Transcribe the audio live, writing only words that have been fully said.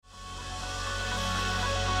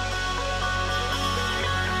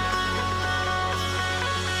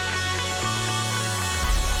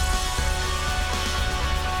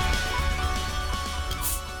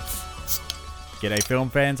G'day, film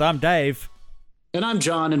fans. I'm Dave. And I'm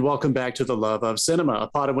John, and welcome back to The Love of Cinema, a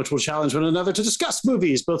pod in which we'll challenge one another to discuss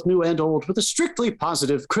movies, both new and old, with a strictly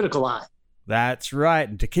positive, critical eye. That's right.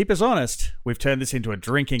 And to keep us honest, we've turned this into a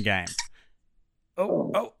drinking game.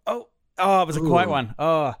 Oh, it was a quiet one.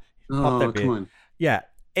 Pop that beer. Come on. Yeah,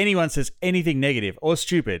 anyone says anything negative or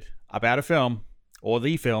stupid about a film or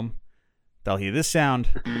the film, they'll hear this sound,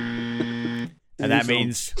 and that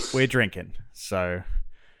means we're drinking. So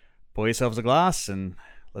pour yourselves a glass and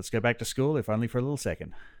let's go back to school, if only for a little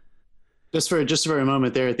second. Just for a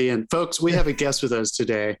moment there at the end. Folks, we have a guest with us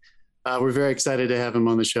today. We're very excited to have him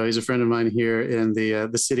on the show. He's a friend of mine here in the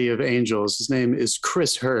City of Angels. His name is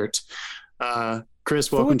Chris Hurt. Chris,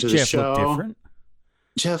 welcome to the Jeff show. Looked different.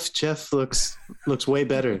 Jeff looks way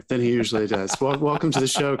better than he usually does. Welcome to the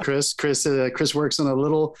show, Chris. Chris works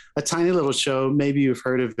on a tiny little show. Maybe you've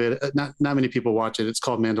heard of it. Not many people watch it. It's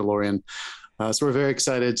called Mandalorian. So we're very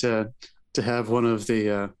excited to have one of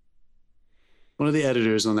the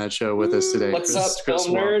editors on that show with us today. What's up, Chris,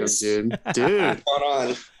 film nerds? welcome, dude. What's going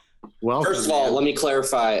on? Welcome. First of all, let me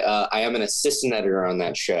clarify. I am an assistant editor on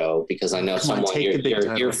that show because I know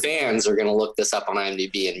your fans are going to look this up on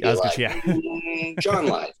IMDb and be like, John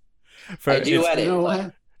lied. I do edit. You know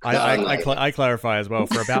what? I clarify as well.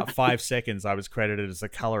 For about 5 seconds, I was credited as a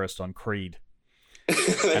colorist on Creed. And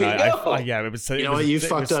it was. You know what? You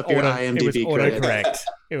fucked up your IMDb autocorrect.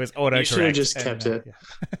 It was autocorrect. You should have just kept it.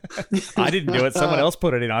 I didn't do it. Someone else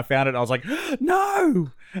put it in. I found it. I was like,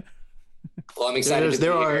 no. Well, I'm excited to be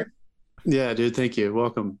here. Yeah, dude. Thank you.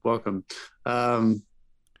 Welcome.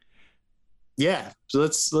 Yeah. So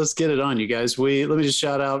let's get it on, you guys. Let me just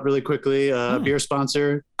shout out really quickly. Beer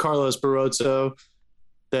sponsor, Carlos Barroso.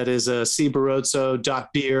 That is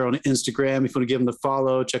cbarroso.beer on Instagram. If you want to give them the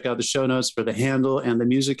follow, check out the show notes for the handle. And the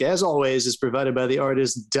music, as always, is provided by the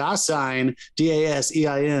artist Dasein,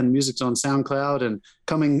 Dasein. Music's on SoundCloud and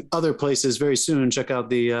coming other places very soon. Check out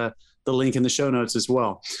the link in the show notes as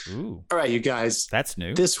well. Ooh, all right, you guys. That's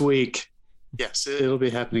new. This week, yes, it'll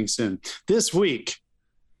be happening soon. This week,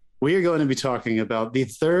 we are going to be talking about the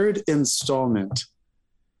third installment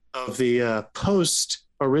of the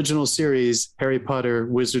post-original series Harry Potter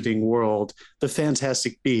Wizarding World, The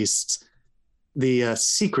Fantastic Beasts, The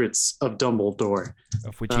Secrets of Dumbledore.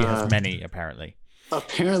 Of which he has many, apparently.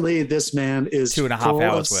 Apparently, this man is 2.5 full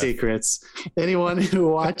hours of worth. Secrets. Anyone who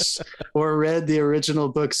watched or read the original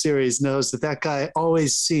book series knows that guy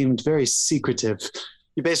always seemed very secretive.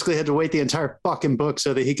 You basically had to wait the entire fucking book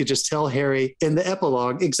so that he could just tell Harry in the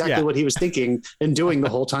epilogue exactly what he was thinking and doing the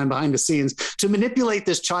whole time behind the scenes to manipulate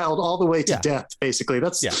this child all the way to death. Basically,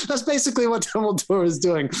 that's basically what Dumbledore is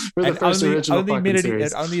doing for the first original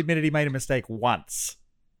series. Only admitted he made a mistake once.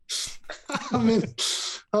 I mean,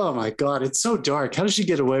 oh my God, it's so dark. How does she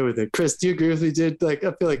get away with it? Chris, do you agree with me, dude? Like,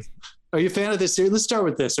 I feel like, are you a fan of this series? Let's start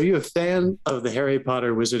with this. Are you a fan of the Harry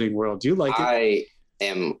Potter Wizarding World? Do you like it? I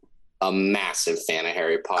am a massive fan of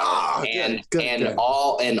Harry Potter and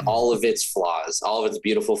all of its flaws, all of its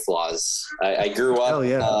beautiful flaws. I grew up.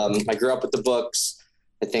 I grew up with the books.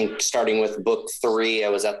 I think starting with book 3, I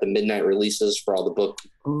was at the midnight releases for all the book,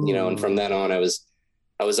 and from then on, I was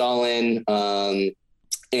all in.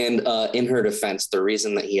 And in her defense, the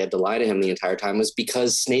reason that he had to lie to him the entire time was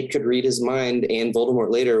because Snape could read his mind and Voldemort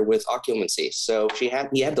later with occlumency. So he had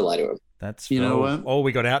to lie to him. That's know what? Oh,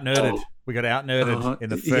 we got out-nerded. We got out-nerded in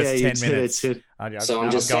the first 10 minutes. So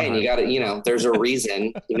I'm just saying, you got to, there's a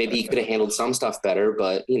reason. Maybe he could have handled some stuff better,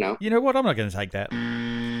 but, You know what? I'm not going to take that.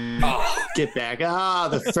 Oh, get back.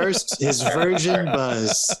 His virgin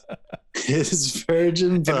buzz. His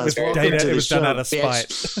virgin buzz. It was done out of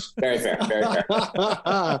spite. Very fair.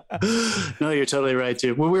 No, you're totally right,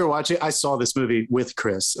 too. When we were watching, I saw this movie with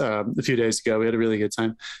Chris a few days ago. We had a really good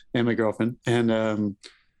time, and my girlfriend. And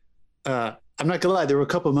I'm not gonna lie, there were a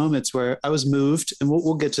couple of moments where I was moved, and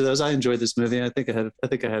we'll get to those. I enjoyed this movie. I think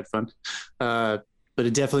I had fun. But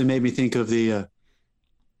it definitely made me think of the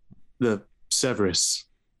Severus,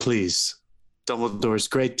 please. Dumbledore's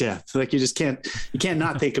great death. Like you can't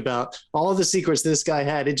not think about all the secrets this guy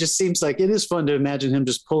had. It just seems like it is fun to imagine him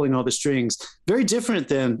just pulling all the strings. Very different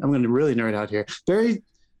than, I'm going to really nerd out here. Very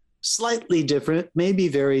slightly different, maybe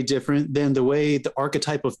very different than the way the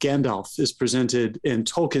archetype of Gandalf is presented in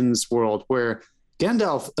Tolkien's world, where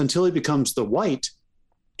Gandalf, until he becomes the White,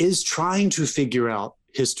 is trying to figure out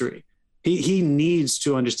history. He needs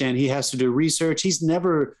to understand. He has to do research. He's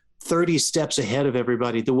never 30 steps ahead of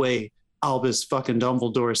everybody the way Albus fucking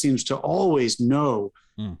Dumbledore seems to always know,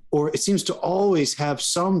 or it seems to always have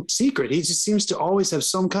some secret. He just seems to always have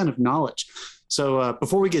some kind of knowledge. So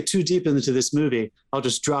before we get too deep into this movie, I'll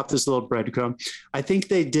just drop this little breadcrumb. I think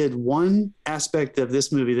they did one aspect of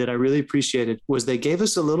this movie that I really appreciated was they gave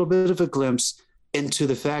us a little bit of a glimpse into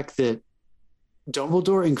the fact that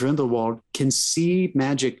Dumbledore and Grindelwald can see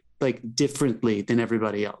magic like differently than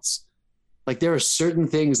everybody else. Like there are certain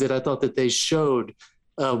things that I thought that they showed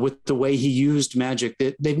with the way he used magic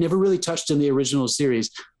that they've never really touched in the original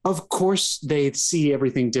series. Of course, they see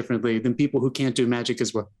everything differently than people who can't do magic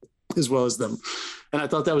as well as them. And I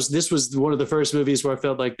thought this was one of the first movies where I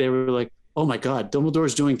felt like they were like, oh my God,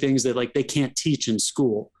 Dumbledore's doing things that like they can't teach in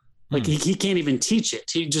school. Like he can't even teach it.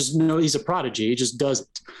 He just knows he's a prodigy. He just does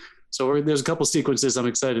it. So there's a couple sequences I'm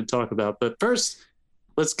excited to talk about. But first,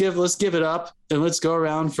 let's give it up and let's go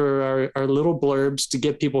around for our little blurbs to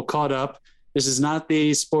get people caught up. This is not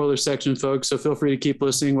the spoiler section, folks, so feel free to keep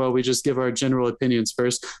listening while we just give our general opinions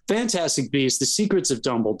first. Fantastic Beasts, The Secrets of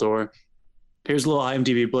Dumbledore. Here's a little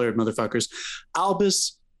IMDb blurb, motherfuckers.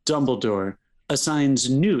 Albus Dumbledore assigns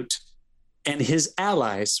Newt and his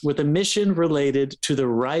allies with a mission related to the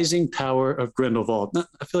rising power of Grindelwald.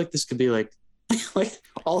 I feel like this could be like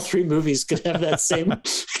all three movies could have that same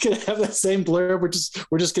blurb.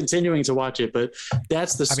 We're just continuing to watch it, but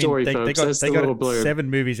that's the story, folks. That's the little blurb. 7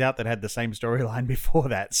 movies out that had the same storyline before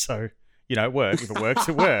that, so it works. If it works,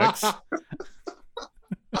 it works.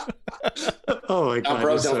 Oh my God!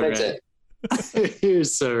 Bro, don't fix it. You're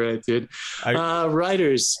so right, dude.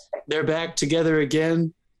 Writers, they're back together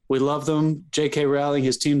again. We love them. J.K. Rowling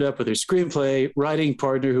has teamed up with her screenplay writing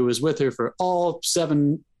partner who was with her for all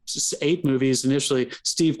 8 movies initially,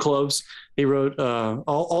 Steve Kloves. He wrote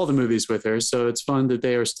all the movies with her, so it's fun that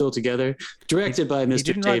they are still together. Directed by Mr. He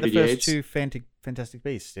didn't David write the Yates. first 2 Fantastic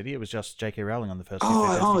Beasts, did he? It was just J.K. Rowling on the first 2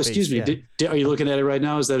 Oh, excuse me. Yeah. Are you looking at it right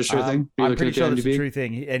now? Is that a sure thing? I'm pretty sure that's a true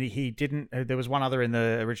thing. He didn't. There was one other in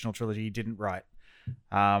the original trilogy he didn't write.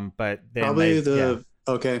 But then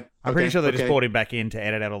okay. I'm pretty sure they just brought him back in to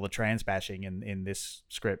edit out all the trans bashing in this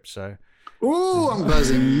script. So. Ooh, I'm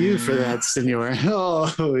buzzing you for that, senor.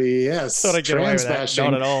 Oh, yes. Thought I'd get away with that.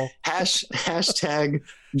 Not at all. Hashtag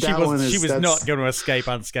she was not going to escape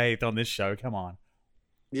unscathed on this show. Come on.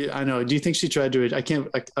 Yeah, I know. Do you think she tried to?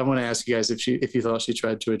 I want to ask you guys if you thought she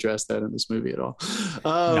tried to address that in this movie at all.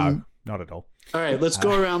 No, not at all. All right, let's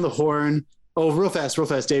go around the horn. Oh, real fast.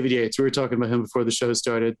 David Yates. We were talking about him before the show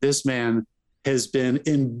started. This man has been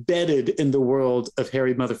embedded in the world of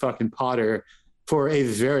Harry motherfucking Potter for a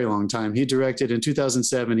very long time. He directed in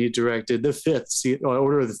 2007. He directed the 5th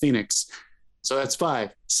Order of the Phoenix. So that's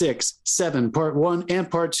 5, 6, 7, part 1 and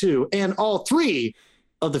part 2, and all 3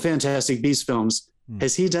 of the Fantastic Beasts films.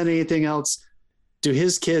 Has he done anything else? Do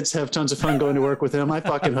his kids have tons of fun going to work with him? I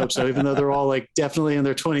fucking hope so, even though they're all like definitely in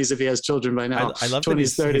their 20s if he has children by now. I love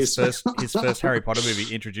 20s, that 30s. His first Harry Potter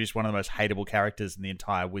movie introduced one of the most hateable characters in the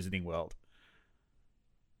entire Wizarding world.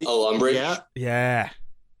 Oh, Umbridge? Yeah.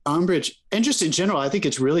 Umbridge. And just in general, I think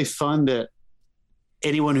it's really fun that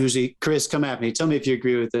anyone Chris, come at me. Tell me if you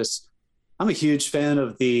agree with this. I'm a huge fan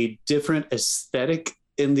of the different aesthetic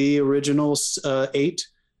in the original 8.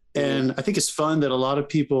 And I think it's fun that a lot of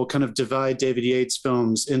people kind of divide David Yates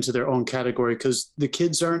films into their own category because the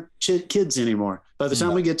kids aren't kids anymore. By the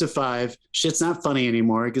time we get to 5, shit's not funny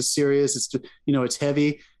anymore. It gets serious. It's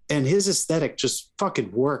heavy. And his aesthetic just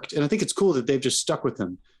fucking worked. And I think it's cool that they've just stuck with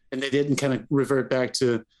him and they didn't kind of revert back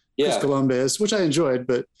to Chris Columbus, which I enjoyed,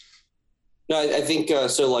 but. No, I think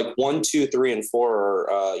so. Like 1, 2, 3, and 4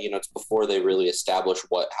 are, it's before they really establish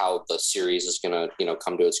how the series is going to,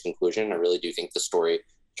 come to its conclusion. I really do think the story,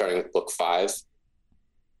 starting with book 5,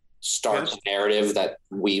 starts a narrative that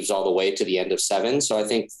weaves all the way to the end of 7. So I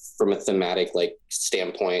think from a thematic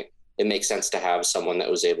standpoint, it makes sense to have someone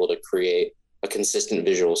that was able to create a consistent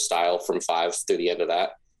visual style from 5 through the end of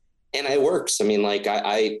that. And it works. I mean,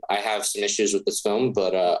 I have some issues with this film,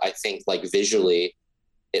 but I think visually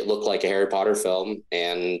it looked like a Harry Potter film,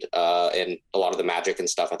 and a lot of the magic and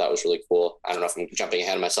stuff I thought was really cool. I don't know if I'm jumping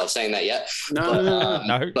ahead of myself saying that yet.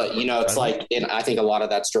 No. But it's and I think a lot of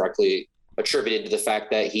that's directly attributed to the fact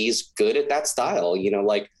that he's good at that style.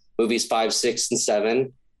 Movies 5, 6, and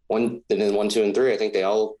 7, 1, and then 1, 2, and 3. I think they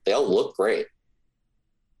all look great.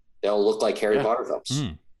 They all look like Harry Potter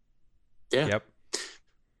films. Yeah. Yep.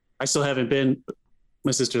 I still haven't been.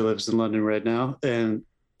 My sister lives in London right now, and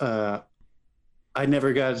I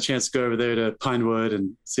never got a chance to go over there to Pinewood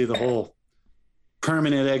and see the whole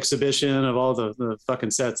permanent exhibition of all the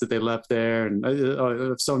fucking sets that they left there. And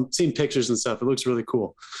I've seen pictures and stuff. It looks really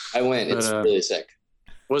cool. I went. It's really sick.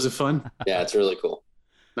 Was it fun? Yeah, it's really cool.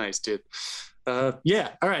 Nice, dude. Yeah.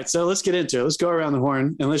 All right. So let's get into it. Let's go around the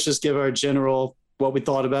horn and let's just give our general what we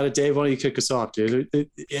thought about it. Dave, why don't you kick us off, dude?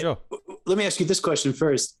 Sure. Let me ask you this question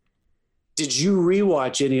first. Did you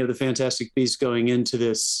rewatch any of the Fantastic Beasts going into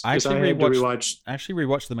this? I actually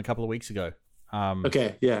rewatched them a couple of weeks ago.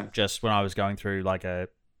 Okay, yeah. Just when I was going through like a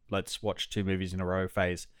let's watch 2 movies in a row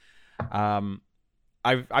phase.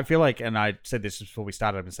 I feel like, and I said this before we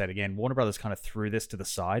started, and said it again, Warner Brothers kind of threw this to the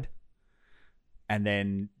side and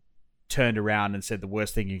then turned around and said the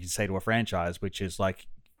worst thing you can say to a franchise, which is like,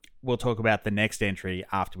 we'll talk about the next entry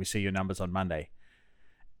after we see your numbers on Monday.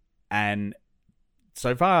 And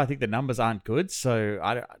so far, I think the numbers aren't good. So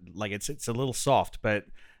it's a little soft, but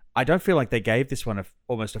I don't feel like they gave this one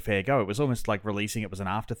almost a fair go. It was almost like releasing it was an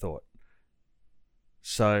afterthought.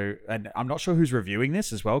 So, and I'm not sure who's reviewing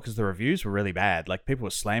this as well, because the reviews were really bad. Like, people were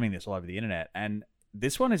slamming this all over the internet. And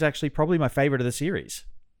this one is actually probably my favorite of the series.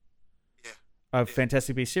 Yeah. Of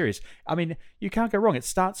Fantastic Beasts series. I mean, you can't go wrong. It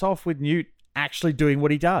starts off with Newt actually doing what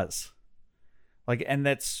he does. Like, and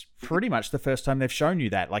that's pretty much the first time they've shown you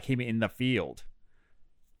that, like him in the field.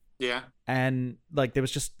 Yeah. And like, there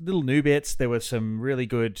was just little new bits. There were some really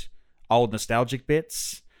good old nostalgic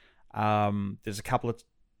bits. There's a couple of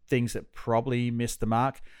things that probably missed the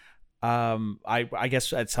mark. I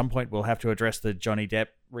guess at some point we'll have to address the Johnny Depp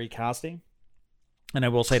recasting. And I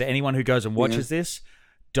will say to anyone who goes and watches this,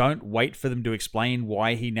 don't wait for them to explain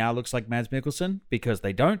why he now looks like Mads Mikkelsen, because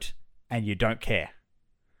they don't, and you don't care.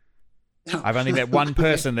 No. I've only met one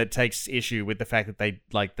person that takes issue with the fact that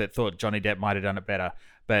that thought Johnny Depp might have done it better,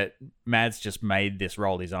 but Mads just made this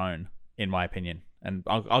role his own, in my opinion. And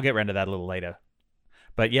I'll get around to that a little later.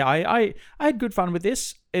 But yeah, I had good fun with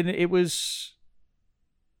this, and it was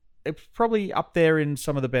probably up there in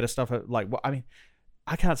some of the better stuff. Like, I mean,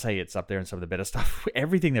 I can't say it's up there in some of the better stuff.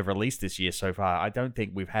 Everything they've released this year so far, I don't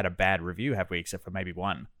think we've had a bad review, have we? Except for maybe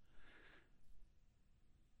one.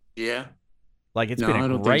 Yeah. Like, it's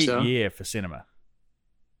been a great year for cinema.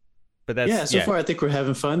 But that's so far I think we're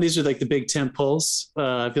having fun. These are like the big tent poles.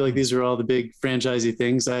 I feel like these are all the big franchisey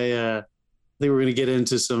things. I think we're going to get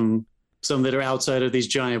into some that are outside of these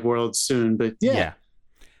giant worlds soon, but yeah.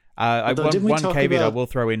 One caveat I will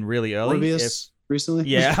throw in really early. Morbius recently?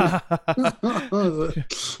 Yeah. The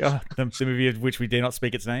movie of which we do not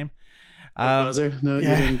speak its name. Buzzer? No, you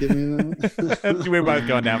didn't give me that? We're both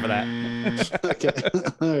going down for that. Okay.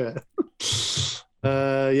 All right.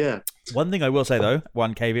 Yeah. One thing I will say, though,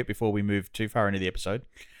 one caveat before we move too far into the episode.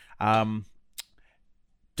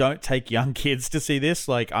 Don't take young kids to see this.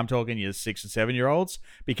 Like, I'm talking your 6 and 7 year olds,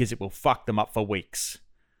 because it will fuck them up for weeks.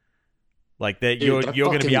 Like, you're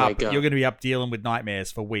going to be up. You're going to be up dealing with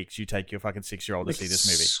nightmares for weeks. You take your fucking 6-year-old to see this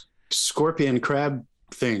movie. Scorpion crab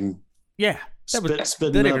thing. Yeah,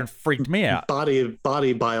 that even freaked me out.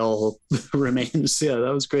 Body bile remains. Yeah,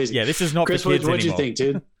 that was crazy. Yeah, this is not Chris, for kids what'd anymore. What'd you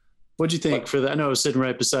think, dude? What'd you think for that? I know I was sitting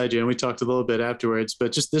right beside you, and we talked a little bit afterwards.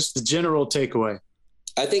 But just the general takeaway.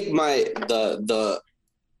 I think my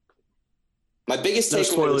biggest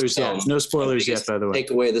takeaway. No spoilers yet, by the way.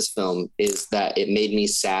 Takeaway of this film is that it made me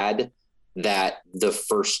sad that the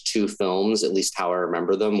first 2 films, at least how I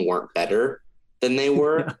remember them, weren't better than they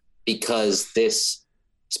were, because this,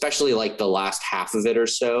 especially like the last half of it or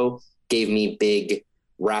so, gave me big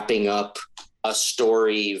wrapping up a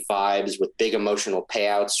story vibes with big emotional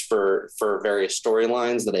payouts for various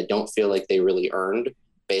storylines that I don't feel like they really earned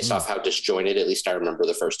based off how disjointed, at least I remember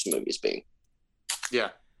the first 2 movies being. Yeah.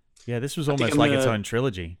 Yeah, this was almost like its own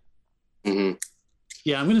trilogy. Mm-hmm.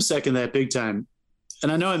 Yeah, I'm going to second that big time.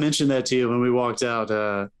 And I know I mentioned that to you when we walked out,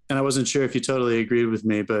 and I wasn't sure if you totally agreed with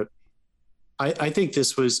me, but I think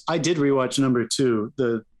this was, I did rewatch number 2.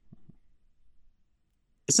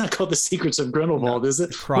 It's not called The Secrets of Grindelwald, is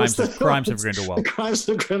it? Crimes of Grindelwald. Crimes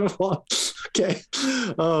of Grindelwald. Okay.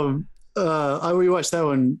 I rewatched that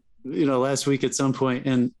one, last week at some point,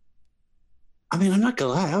 and I mean, I'm not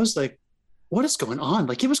gonna lie, I was like, what is going on?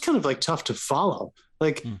 Like, it was kind of like tough to follow.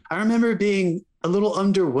 Like, I remember being a little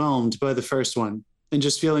underwhelmed by the first one and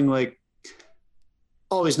just feeling like,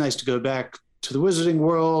 always nice to go back to the Wizarding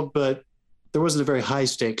World, but there wasn't a very high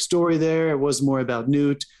stakes story there. It was more about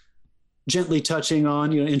Newt gently touching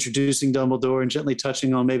on, introducing Dumbledore and gently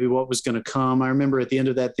touching on maybe what was going to come. I remember at the end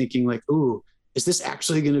of that thinking like, ooh, is this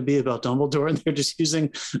actually going to be about Dumbledore? And they're just using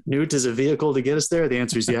Newt as a vehicle to get us there. The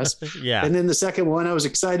answer is yes. Yeah. And then the second one, I was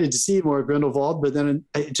excited to see more Grindelwald, but then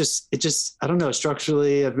it just, I don't know,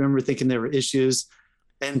 structurally, I remember thinking there were issues.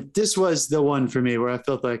 And this was the one for me where I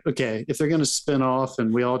felt like, okay, if they're going to spin off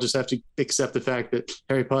and we all just have to accept the fact that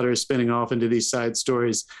Harry Potter is spinning off into these side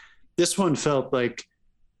stories, this one felt like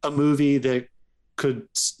a movie that could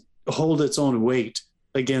hold its own weight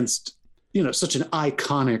against, such an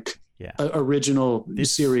iconic original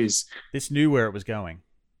series. This knew where it was going.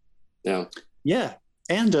 Yeah. Yeah.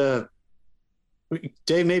 And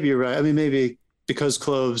Dave, maybe you're right. I mean, maybe because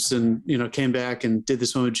Cloves and came back and did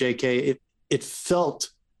this one with JK, it felt,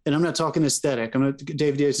 and I'm not talking aesthetic,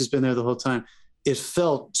 Dave Diaz has been there the whole time, it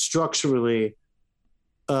felt structurally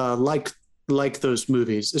like those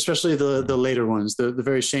movies, especially the later ones, the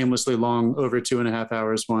very shamelessly long, over 2.5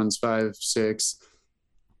 hours ones, 5, 6,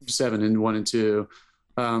 7 and 1 and 2.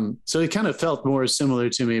 So it kind of felt more similar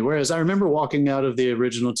to me. Whereas I remember walking out of the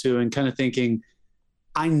original 2 and kind of thinking,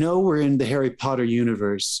 I know we're in the Harry Potter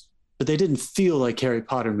universe, but they didn't feel like Harry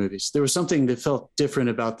Potter movies. There was something that felt different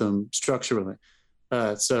about them structurally.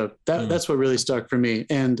 So that's what really stuck for me.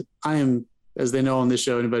 And I am, as they know on this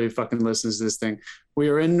show, anybody who fucking listens to this thing, we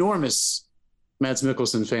are enormous Mads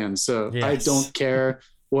Mikkelsen fans. So yes. I don't care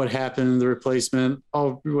what happened, the replacement,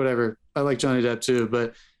 whatever. I like Johnny Depp too,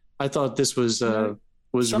 but I thought this was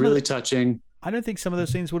really touching. I don't think some of those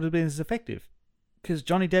scenes would have been as effective because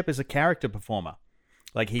Johnny Depp is a character performer.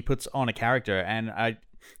 Like he puts on a character and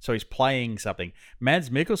so he's playing something. Mads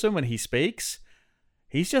Mikkelsen, when he speaks,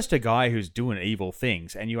 he's just a guy who's doing evil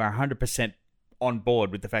things, and you are 100% on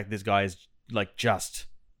board with the fact that this guy is like just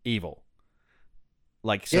evil.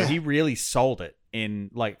 Like, so he really sold it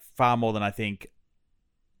in like far more than I think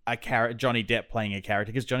Johnny Depp playing a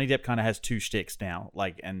character, because Johnny Depp kind of has 2 sticks now,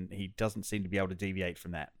 like, and he doesn't seem to be able to deviate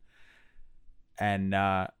from that. And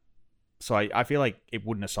so I feel like it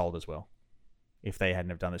wouldn't have sold as well if they hadn't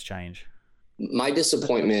have done this change. My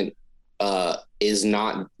disappointment is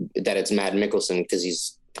not that it's Mads Mikkelsen because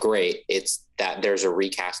he's great. It's that there's a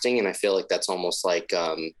recasting, and I feel like that's almost like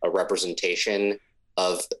a representation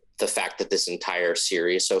of the fact that this entire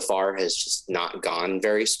series so far has just not gone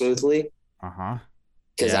very smoothly.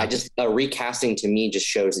 Because a recasting to me just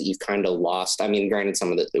shows that you've kind of lost. I mean, granted,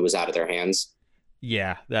 some of it was out of their hands.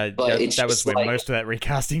 Yeah, that was where most of that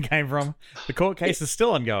recasting came from. The court case is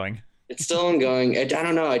still ongoing. It's still ongoing. I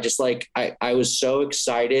don't know. I just like, I was so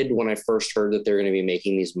excited when I first heard that they're going to be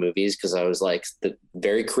making these movies, because I was like, the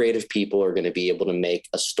very creative people are going to be able to make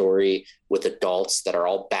a story with adults that are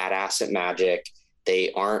all badass at magic.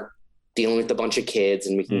 They aren't dealing with a bunch of kids,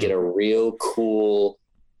 and we can get a real cool,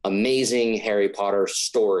 amazing Harry Potter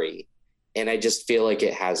story. And I just feel like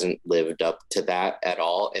it hasn't lived up to that at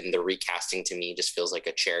all. And the recasting to me just feels like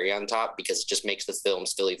a cherry on top, because it just makes the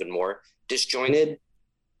films feel even more disjointed.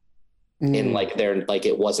 And like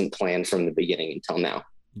it wasn't planned from the beginning until now.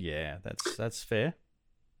 Yeah, that's fair.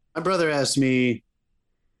 My brother asked me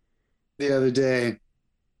the other day,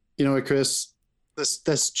 you know what, Chris,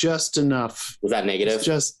 that's just enough. Was that negative? It's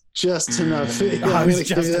just enough. Just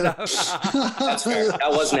enough. That's fair.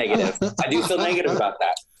 That was negative. I do feel negative about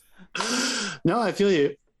that. No, I feel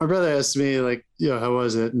you. My brother asked me, like, how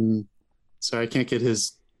was it? And sorry, I can't get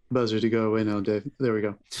his buzzer to go away now, Dave. There we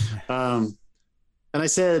go. And I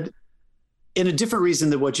said, in a different reason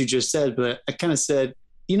than what you just said, but I kind of said,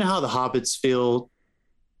 you know how the Hobbits feel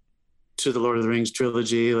to the Lord of the Rings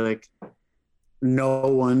trilogy? Like, no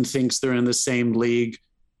one thinks they're in the same league.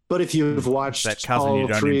 But if you've watched all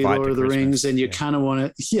 3 Lord of the Rings, and you kind of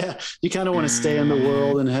want to, stay in the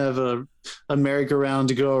world and have a merry-go-round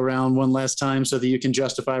to go around one last time so that you can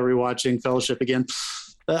justify rewatching Fellowship again.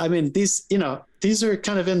 I mean, these are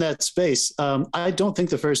kind of in that space. I don't think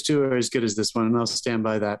the first 2 are as good as this one, and I'll stand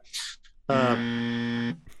by that.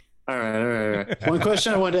 All right. One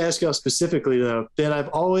question I wanted to ask y'all specifically, though, that I've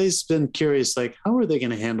always been curious, like, how are they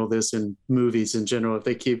going to handle this in movies in general if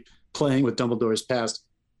they keep playing with Dumbledore's past?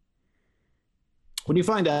 When you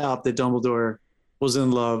find out that Dumbledore was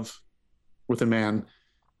in love with a man,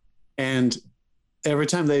 and every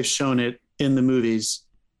time they've shown it in the movies,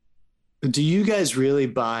 do you guys really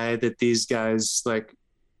buy that these guys, like,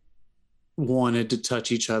 wanted to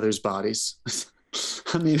touch each other's bodies?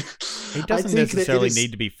 I mean, it doesn't necessarily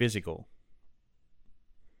need to be physical.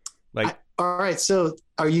 Like, all right. So,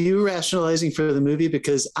 are you rationalizing for the movie?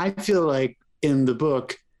 Because I feel like in the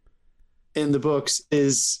books,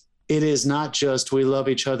 it is not just we love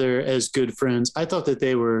each other as good friends. I thought that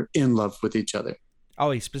they were in love with each other.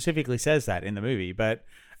 Oh, he specifically says that in the movie, but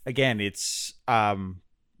again, it's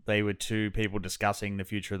they were 2 people discussing the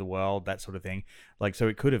future of the world, that sort of thing. Like, so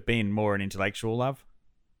it could have been more an intellectual love,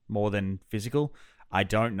 more than physical. I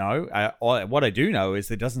don't know. What I do know is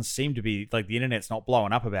there doesn't seem to be, like, the internet's not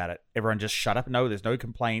blowing up about it. Everyone just shut up. No, there's no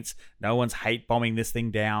complaints. No one's hate bombing this thing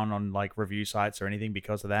down on, like, review sites or anything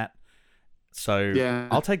because of that. So yeah.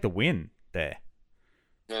 I'll take the win there.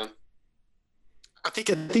 Yeah. I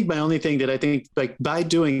think my only thing that I think, like, by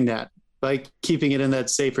doing that, by keeping it in that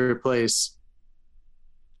safer place,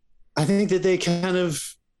 I think that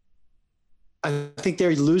I think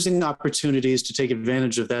they're losing opportunities to take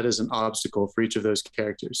advantage of that as an obstacle for each of those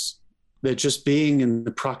characters. That just being in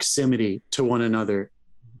the proximity to one another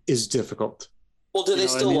is difficult. Well, do they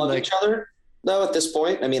still love each other though at this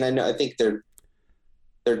point? I mean, I think they're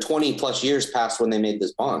 20 plus years past when they made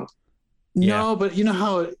this bond. No, but you know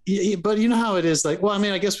how it is. Like, well, I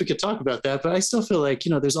mean, I guess we could talk about that, but I still feel like,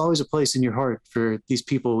 there's always a place in your heart for these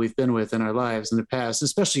people we've been with in our lives in the past,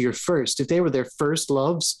 especially your first. If they were their first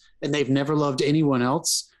loves and they've never loved anyone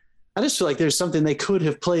else, I just feel like there's something they could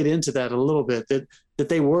have played into that a little bit, that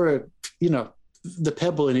they were, the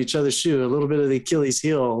pebble in each other's shoe, a little bit of the Achilles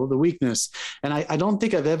heel, the weakness. And I don't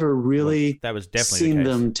think I've ever really that was definitely seen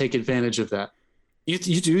them take advantage of that. You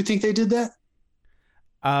do think they did that?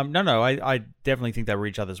 No, I definitely think they were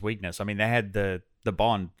each other's weakness. I mean, they had the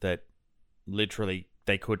bond that literally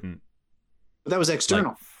they couldn't. But that was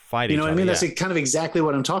external. Fight each You know what other, I mean? That's kind of exactly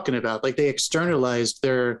what I'm talking about. Like, they externalized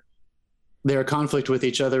their conflict with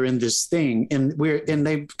each other in this thing, and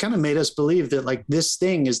they kind of made us believe that, like, this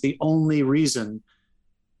thing is the only reason.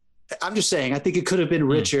 I'm just saying, I think it could have been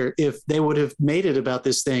richer if they would have made it about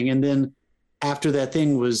this thing, and then after that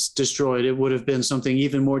thing was destroyed, it would have been something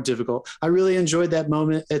even more difficult. I really enjoyed that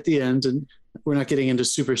moment at the end, and we're not getting into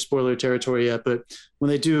super spoiler territory yet, but when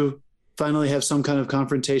they do finally have some kind of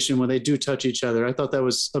confrontation, when they do touch each other, I thought that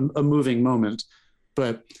was a moving moment.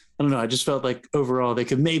 But I don't know, I just felt like overall they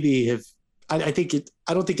could maybe have, I don't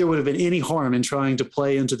think there would have been any harm in trying to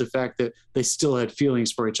play into the fact that they still had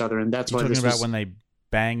feelings for each other, and that's why talking this about was when they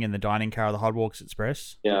bang in the dining car of the Hogwarts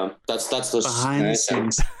Express. Yeah, that's the behind the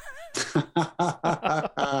scenes. On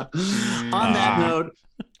that note,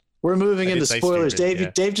 we're moving into spoilers.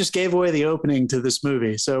 Dave just gave away the opening to this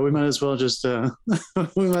movie, so we might as well just move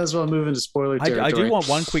into spoiler territory. I do want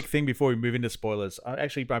one quick thing before we move into spoilers.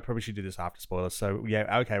 Actually, I probably should do this after spoilers. So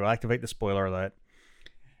yeah, okay, we'll activate the spoiler alert,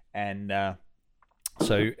 and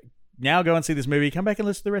so now go and see this movie. Come back and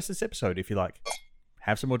listen to the rest of this episode if you like.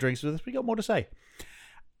 Have some more drinks with us. We got more to say.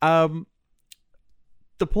 The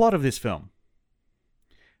plot of this film,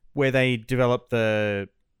 where they develop the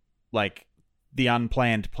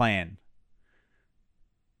unplanned plan.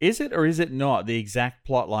 Is it or is it not the exact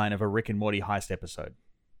plot line of a Rick and Morty heist episode?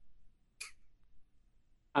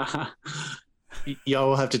 Y'all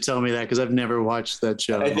will have to tell me that because I've never watched that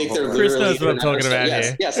show. I think Chris knows what I'm talking about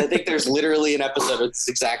here. Yes, I think there's literally an episode with this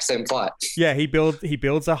exact same plot. Yeah, he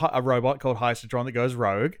builds a robot called Heistotron that goes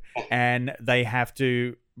rogue, and they have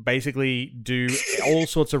to basically do all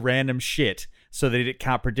sorts of random shit so that it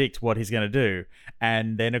can't predict what he's going to do.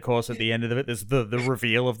 And then, of course, at the end of it, there's the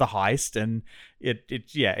reveal of the heist, and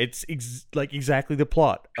it's exactly the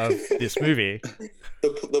plot of this movie.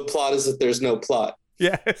 The plot is that there's no plot.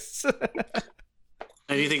 Yes.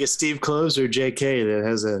 And do you think it's Steve Kloves or JK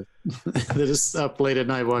that is up late at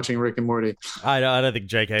night watching Rick and Morty? I don't think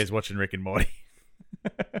JK is watching Rick and Morty.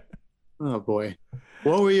 Oh boy.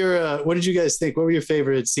 What did you guys think? What were your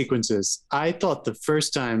favorite sequences? I thought the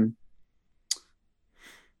first time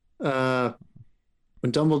when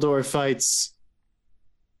Dumbledore fights,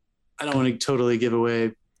 I don't want to totally give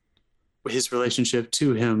away his relationship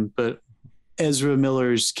to him, but Ezra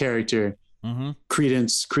Miller's character,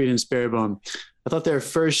 Credence Barebone. I thought their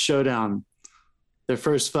first showdown, their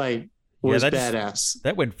first fight was badass.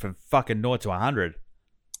 That went from fucking 0 to 100.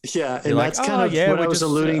 Yeah, and that's kind of what I was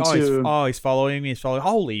alluding to. He's following me.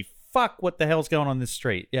 Holy fuck, what the hell's going on this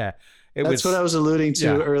street? Yeah. That's what I was alluding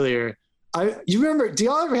to earlier. You remember, do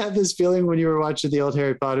y'all ever have this feeling when you were watching the old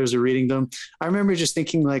Harry Potters or reading them? I remember just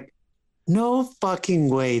thinking, like, no fucking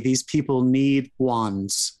way these people need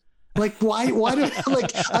wands. Like, why do,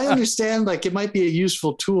 like, I understand, like, it might be a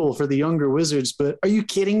useful tool for the younger wizards, but are you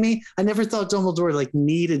kidding me? I never thought Dumbledore, like,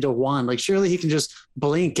 needed a wand. Like, surely he can just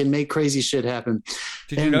blink and make crazy shit happen.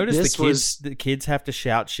 Did you notice the kids have to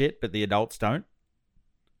shout shit, but the adults don't?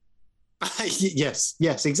 Yes,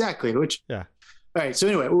 exactly. Yeah. All right. So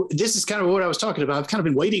anyway, this is kind of what I was talking about. I've kind of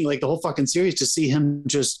been waiting like the whole fucking series to see him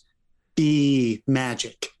just be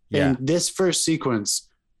magic. Yeah. And this first sequence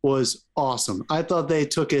was awesome. I thought they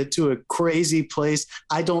took it to a crazy place.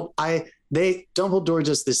 Dumbledore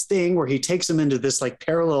does this thing where he takes him into this like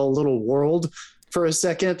parallel little world for a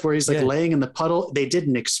second where he's like laying in the puddle. They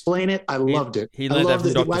didn't explain it. I loved it. I loved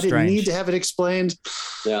it. I didn't need to have it explained.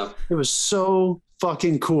 Yeah. It was so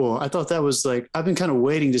fucking cool. I thought that was like, I've been kind of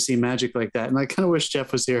waiting to see magic like that. And I kind of wish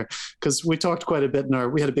Jeff was here because we talked quite a bit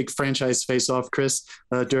we had a big franchise face off, Chris,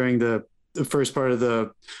 during the first part of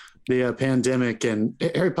the pandemic, and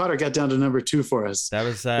Harry Potter got down to number 2 for us.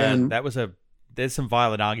 There's some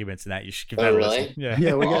violent arguments in that. You should give that a listen. Really?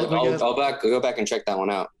 Yeah. I'll go back and check that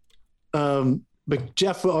one out. But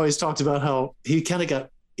Jeff always talked about how he kind of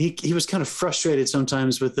he was kind of frustrated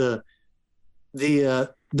sometimes with the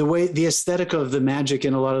way the aesthetic of the magic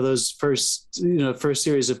in a lot of those first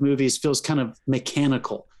series of movies feels kind of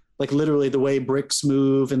mechanical. like literally the way bricks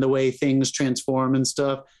move and the way things transform and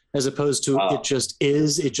stuff, as opposed to it just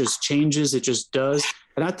is, it just changes, it just does.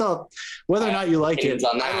 And I thought, whether or not you like it,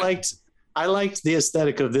 I liked the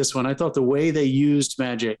aesthetic of this one. I thought the way they used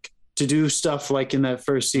magic to do stuff like in that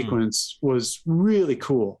first sequence was really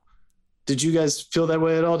cool. Did you guys feel that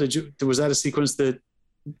way at all? Was that a sequence that,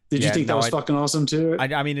 did you think that was fucking awesome too?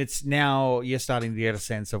 I mean, it's now you're starting to get a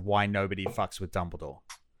sense of why nobody fucks with Dumbledore.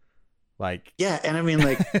 Like, yeah, and I mean,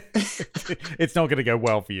 like, it's not going to go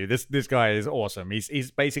well for you. This guy is awesome.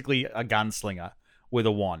 He's basically a gunslinger with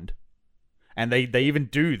a wand, and they even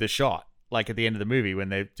do the shot like at the end of the movie when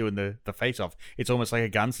they're doing the face off. It's almost like a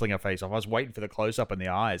gunslinger face off. I was waiting for the close up in the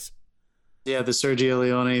eyes. Yeah, the Sergio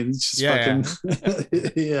Leone.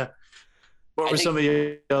 Fucking, yeah. What were some of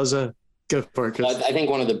your go for it, Chris? I think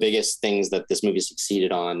one of the biggest things that this movie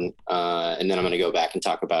succeeded on, and then I'm going to go back and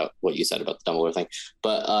talk about what you said about the Dumbledore thing,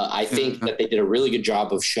 but I think that they did a really good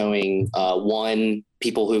job of showing, one,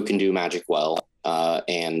 people who can do magic well,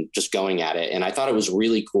 and just going at it. And I thought it was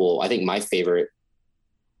really cool. I think my favorite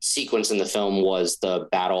sequence in the film was the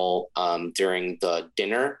battle during the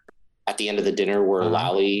dinner. At the end of the dinner where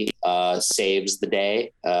Lally saves the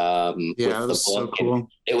day with that was so cool. And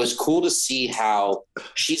it was cool to see how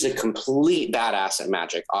she's a complete badass at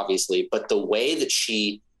magic, obviously, but the way that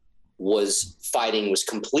she was fighting was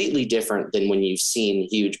completely different than when you've seen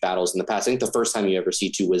huge battles in the past. I think the first time you ever see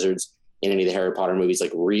two wizards in any of the Harry Potter movies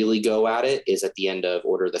like really go at it is at the end of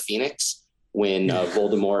Order of the Phoenix, when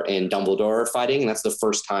Voldemort and Dumbledore are fighting. And that's the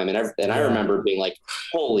first time. And I remember being like,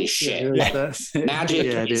 holy shit, magic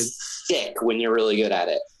is sick when you're really good at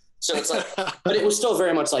it. So it's like, but it was still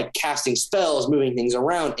very much like casting spells, moving things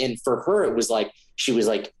around. And for her, it was like, she was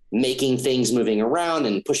like making things moving around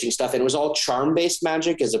and pushing stuff. And it was all charm-based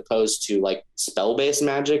magic as opposed to like spell-based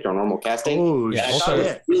magic or normal casting. Oh, yeah. I thought it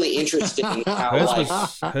was really interesting how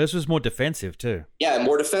hers was more defensive too. Yeah,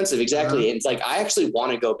 more defensive, exactly. And it's like, I actually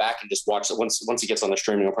want to go back and just watch it. Once it gets on the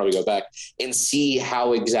streaming, I'll probably go back and see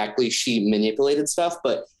how exactly she manipulated stuff.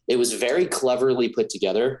 But it was very cleverly put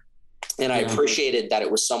together. And I appreciated that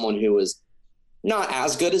it was someone who was not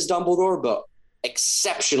as good as Dumbledore, but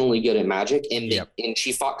exceptionally good at magic, and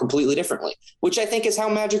she fought completely differently, which I think is how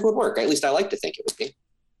magic would work. At least I like to think it would be.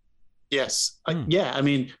 Yes. Yeah. I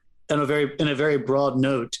mean, in a very broad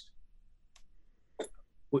note,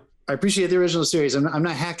 I appreciate the original series. I'm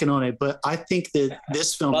not hacking on it, but I think that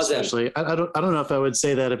this film, especially, I don't know if I would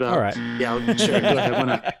say that about. All right. Yeah, sure. Go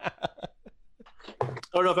ahead.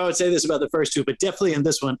 I don't know if I would say this about the first two, but definitely in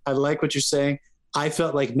this one, I like what you're saying. I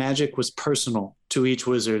felt like magic was personal to each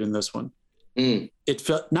wizard in this one. It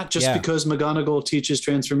felt not just because McGonagall teaches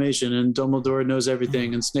transformation and Dumbledore knows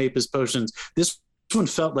everything and Snape is potions. This one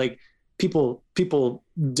felt like people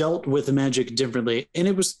dealt with magic differently. And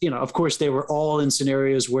it was, of course, they were all in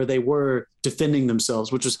scenarios where they were defending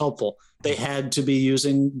themselves, which was helpful. They had to be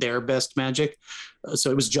using their best magic.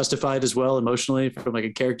 So it was justified as well emotionally from like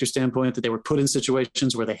a character standpoint that they were put in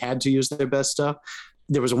situations where they had to use their best stuff.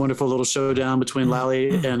 There was a wonderful little showdown between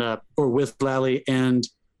Lally and with Lally and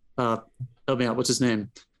help me out, what's his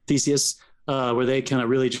name? Theseus, where they kind of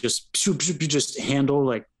really just handle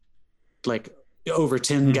like over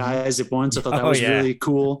 10 guys at once. I thought that was really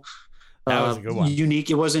cool. That was a good one. Unique.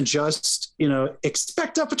 It wasn't just,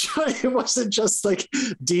 expect up a try. It wasn't just like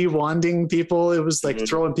de-wanding people. It was like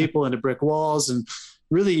throwing people into brick walls and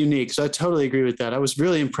really unique. So I totally agree with that. I was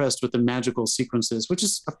really impressed with the magical sequences, which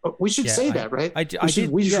is, we should say that, right?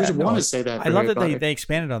 We should want to say that. I love that they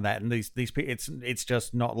expanded on that. And these it's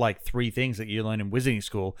just not like three things that you learn in wizarding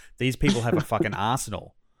school. These people have a fucking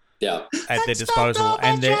arsenal. Yeah, at their disposal,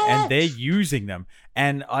 and they're using them.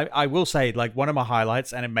 And I will say, like, one of my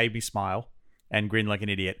highlights, and it made me smile and grin like an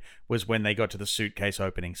idiot, was when they got to the suitcase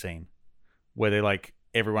opening scene, where they like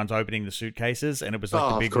everyone's opening the suitcases, and it was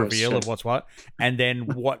like the big reveal of what's what, and then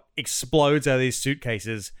what explodes out of these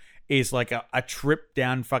suitcases is like a trip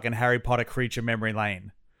down fucking Harry Potter creature memory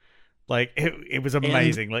lane. Like it was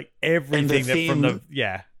amazing, like everything that from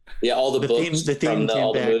the all the books from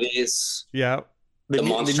all the movies,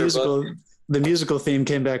 the musical theme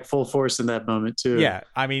came back full force in that moment too. Yeah,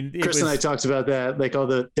 I mean, Chris and I talked about that. Like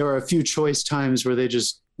there were a few choice times where they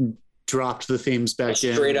just dropped the themes back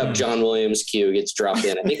in. Straight up John Williams cue gets dropped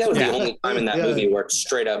in. I think that was the only time in that movie where it's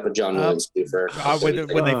straight up a John Williams cue for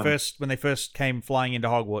when they first came flying into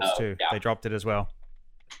Hogwarts too. Yeah. They dropped it as well.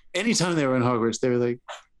 Anytime they were in Hogwarts, they were like,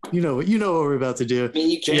 you know what we're about to do. I mean,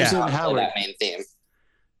 you can't Howard. That main theme,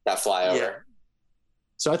 that flyover. Yeah.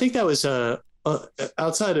 So I think that was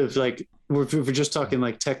outside of like, if we're just talking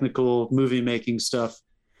like technical movie making stuff,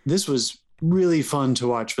 this was really fun to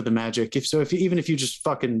watch for the magic. Even if you just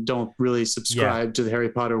fucking don't really subscribe to the Harry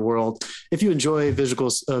Potter world, if you enjoy visual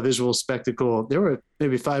spectacle, there were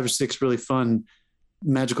maybe 5 or 6 really fun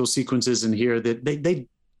magical sequences in here that they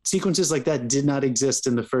sequences like that did not exist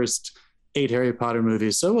in the first 8 Harry Potter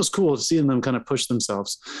movies. So it was cool seeing them kind of push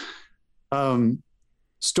themselves.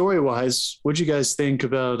 Story wise, what'd you guys think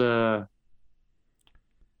about,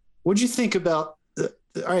 what'd you think about, all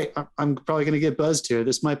right, I'm probably going to get buzzed here.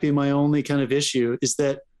 This might be my only kind of issue, is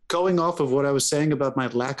that going off of what I was saying about my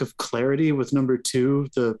lack of clarity with number 2,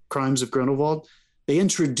 The Crimes of Grindelwald, they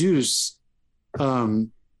introduce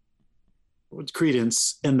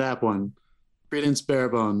Credence in that one. Credence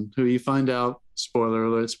Barebone, who you find out, spoiler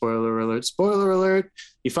alert,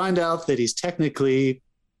 you find out that he's technically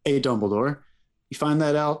a Dumbledore. You find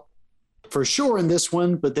that out for sure in this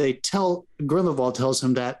one, but Grindelwald tells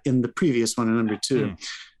him that in the previous one in number 2.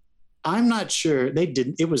 I'm not sure they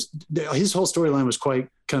didn't. His whole storyline was quite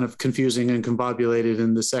kind of confusing and combobulated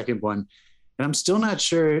in the second one. And I'm still not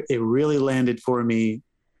sure it really landed for me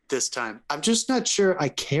this time. I'm just not sure I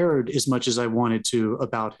cared as much as I wanted to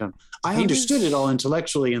about him. I understood it all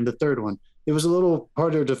intellectually in the third one. It was a little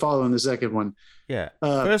harder to follow in the second one. Yeah.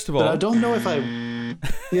 First of all, I don't know if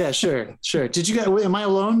Yeah, sure. Did you guys? Am I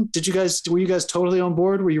alone? Were you guys totally on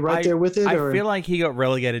board? Were you there with it? I feel like he got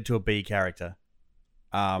relegated to a B character.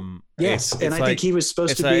 Yes, and I think he was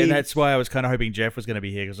supposed to be. And that's why I was kind of hoping Jeff was going to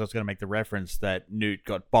be here, because I was going to make the reference that Newt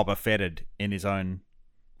got Boba Fetted in his own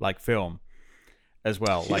film as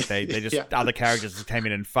well. Like they just other characters just came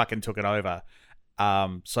in and fucking took it over.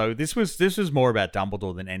 So this was more about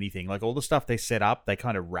Dumbledore than anything. Like all the stuff they set up, they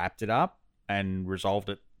kind of wrapped it up and resolved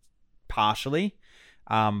it partially.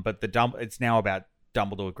 But it's now about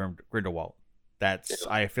Dumbledore Grindelwald.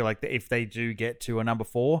 I feel like if they do get to a number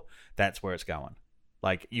 4, that's where it's going.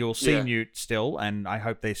 Like you'll see Newt still, and I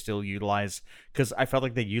hope they still utilize, because I felt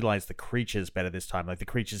like they utilized the creatures better this time. Like the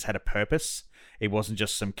creatures had a purpose. It wasn't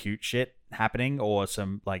just some cute shit happening or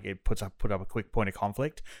some like it put up a quick point of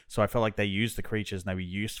conflict. So I felt like they used the creatures and they were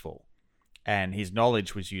useful, and his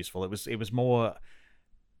knowledge was useful. It was more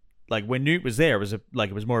like when Newt was there,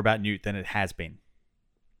 it was more about Newt than it has been.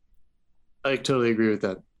 I totally agree with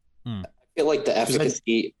that. I feel like the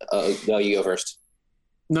efficacy. No, you go first.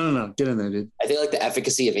 No. Get in there, dude. I feel like the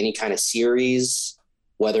efficacy of any kind of series,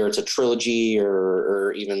 whether it's a trilogy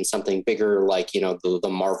or even something bigger like, the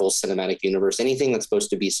Marvel Cinematic Universe, anything that's supposed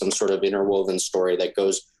to be some sort of interwoven story that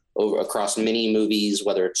goes over across many movies,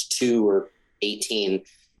 whether it's 2 or 18,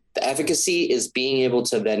 the efficacy is being able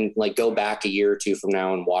to then like go back a year or 2 from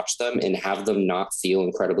now and watch them and have them not feel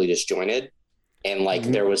incredibly disjointed. And like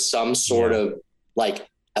there was some sort of like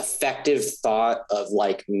effective thought of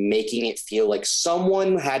like making it feel like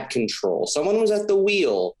someone had control. Someone was at the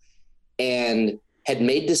wheel and had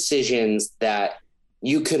made decisions that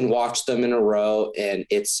you can watch them in a row. And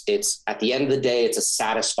it's at the end of the day, it's a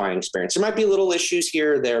satisfying experience. There might be little issues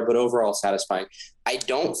here or there, but overall satisfying. I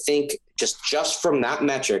don't think just from that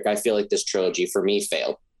metric, I feel like this trilogy for me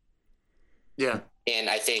failed. Yeah. And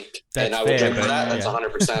I think, and I will drink for that. That's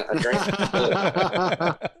 100% a drink.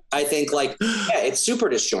 I think it's super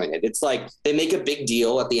disjointed. It's like they make a big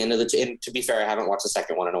deal at the end of and to be fair, I haven't watched the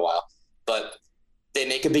second one in a while, but they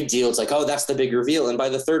make a big deal. It's like, oh, that's the big reveal. And by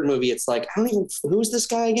the third movie, it's like, who's this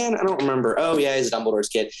guy again? I don't remember. Oh yeah, he's Dumbledore's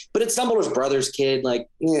kid, but it's Dumbledore's brother's kid. Like,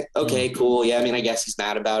 okay, cool. Yeah. I mean, I guess he's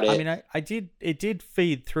mad about it. I mean, it did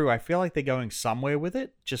feed through. I feel like they're going somewhere with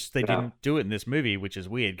it. Just they didn't do it in this movie, which is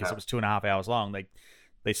weird because it was 2.5 hours long.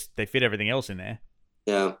 They fit everything else in there.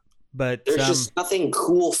 Yeah. But there's just nothing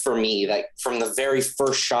cool for me that from the very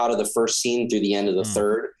first shot of the first scene through the end of the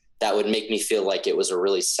third, that would make me feel like it was a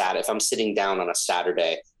really sad, if I'm sitting down on a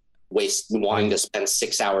Saturday wanting to spend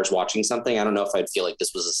 6 hours watching something, I don't know if I'd feel like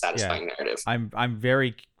this was a satisfying narrative. I'm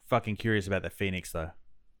very fucking curious about the Phoenix though.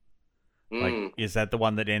 Like, is that the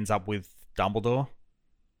one that ends up with Dumbledore?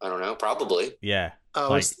 I don't know. Probably. Yeah.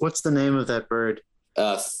 What's the name of that bird?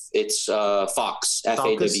 It's Fox.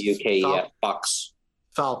 F-A-W-K-E. Fox.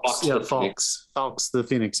 Falx. Yeah, Falx. Falx the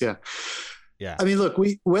Phoenix. Yeah. Yeah. I mean, look,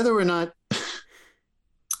 whether or not.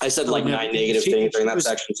 I said 9 negative things during that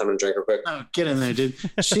section, so I'm going to drink real quick. Oh, get in there, dude.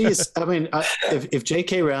 If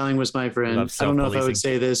J.K. Rowling was my friend, I don't know if I would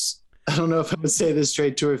say this. I don't know if I would say this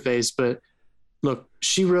straight to her face, but look,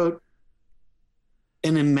 she wrote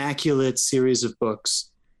an immaculate series of books,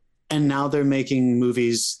 and now they're making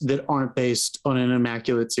movies that aren't based on an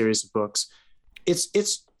immaculate series of books. It's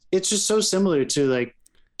just so similar to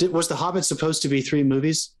was The Hobbit supposed to be 3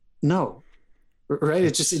 movies? No. Right,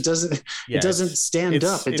 it doesn't stand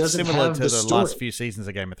up. It doesn't similar have to the story. last few seasons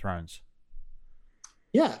of Game of Thrones.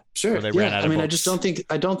 Yeah, sure. Or they ran out of books.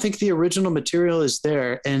 I don't think the original material is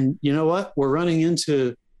there. And you know what? We're running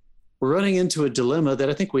into a dilemma that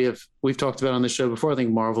I think we've talked about on the show before. I think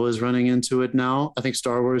Marvel is running into it now. I think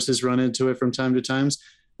Star Wars has run into it from time to time.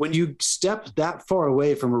 When you step that far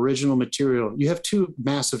away from original material, you have two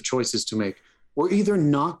massive choices to make. We're either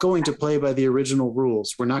not going to play by the original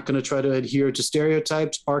rules. We're not going to try to adhere to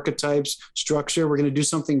stereotypes, archetypes, structure. We're going to do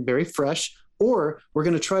something very fresh, or we're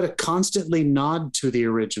going to try to constantly nod to the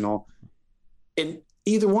original. And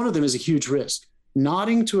either one of them is a huge risk.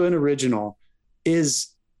 Nodding to an original is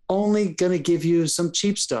only going to give you some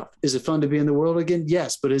cheap stuff. Is it fun to be in the world again?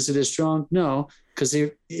 Yes. But is it as strong? No, because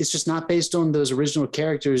it's just not based on those original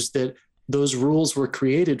characters that those rules were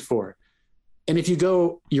created for. And if you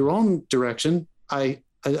go your own direction,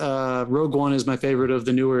 Rogue One is my favorite of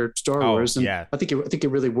the newer Star Wars, and I think it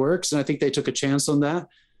really works. And I think they took a chance on that.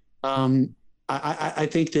 I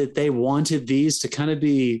think that they wanted these to kind of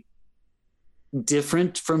be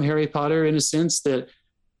different from Harry Potter in a sense that,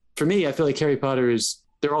 for me, I feel like Harry Potter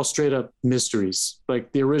they're all straight up mysteries.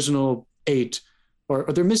 Like the original 8 or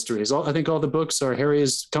they're mysteries. I think all the books are Harry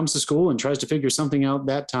comes to school and tries to figure something out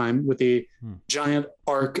that time with the giant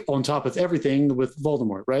arc on top of everything with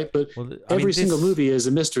Voldemort, right? But every single movie is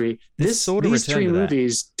a mystery. These 3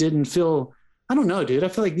 movies didn't feel, I don't know, dude. I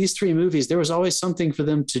feel like these 3 movies, there was always something for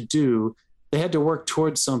them to do. They had to work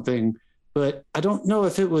towards something, but I don't know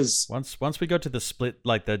if it was... Once we got to the split,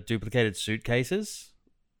 like the duplicated suitcases,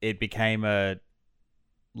 it became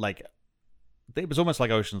it was almost like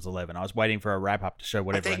Ocean's 11. I was waiting for a wrap up to show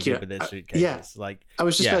what everyone did with their suitcases. Yeah. Like, I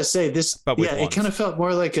was just going to say this. But it kind of felt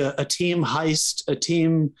more like a team heist, a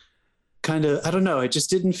team kind of, I don't know. It just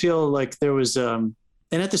didn't feel like there was, and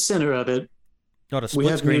at the center of it, not a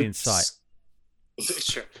split screen in sight.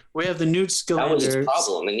 Sure. We have the Newt Scamander. That was his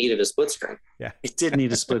problem. It needed a split screen. Yeah. It did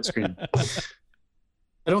need a split screen.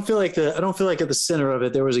 I don't feel like at the center of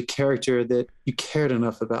it, there was a character that you cared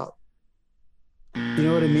enough about. You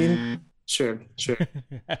know what I mean? Sure.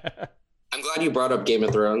 I'm glad you brought up Game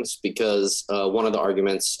of Thrones because one of the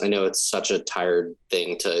arguments, I know it's such a tired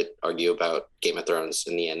thing to argue about Game of Thrones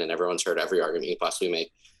in the end, and everyone's heard every argument you possibly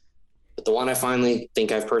make. But the one I finally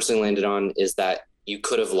think I've personally landed on is that you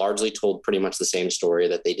could have largely told pretty much the same story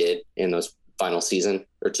that they did in those final season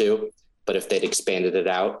or 2. But if they'd expanded it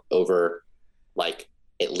out over like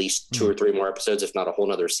at least 2 or 3 more episodes, if not a whole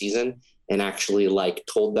nother season, and actually like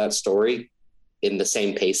told that story in the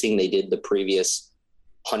same pacing they did the previous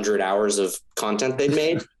 100 hours of content they'd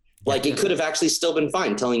made, like it could have actually still been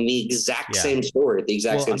fine telling the exact same story, the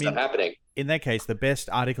exact same stuff happening. In that case, the best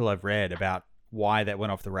article I've read about why that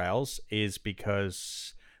went off the rails is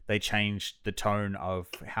because they changed the tone of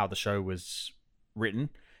how the show was written.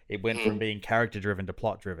 It went from being character driven to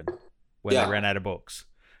plot driven when they ran out of books.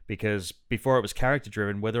 Because before it was character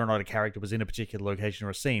driven, whether or not a character was in a particular location or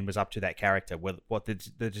a scene was up to that character, what the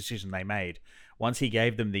decision they made. Once he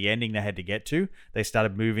gave them the ending they had to get to, they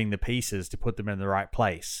started moving the pieces to put them in the right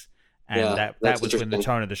place. And that was when the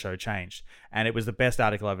tone of the show changed. And it was the best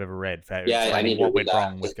article I've ever read for explaining what went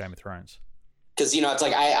wrong with Game of Thrones. Because, it's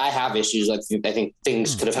like I have issues. Like I think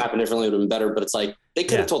things could have happened differently, would have been better, but it's like they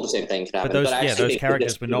could have told the same thing could happen. But those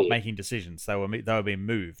characters were not making decisions. They were being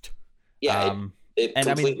moved. Yeah, it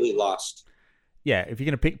completely lost. Yeah, if you're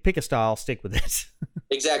going to pick a style, stick with it.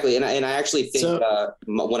 Exactly. And I actually think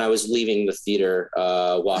when I was leaving the theater,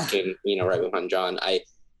 walking, right behind John,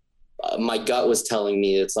 my gut was telling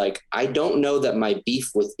me it's like, I don't know that my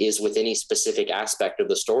beef is with any specific aspect of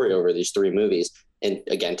the story over these 3 movies. And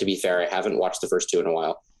again, to be fair, I haven't watched the first 2 in a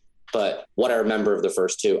while, but what I remember of the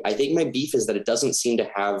first 2, I think my beef is that it doesn't seem to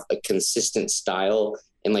have a consistent style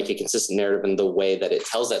and like a consistent narrative in the way that it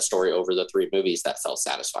tells that story over the 3 movies that felt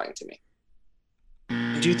satisfying to me.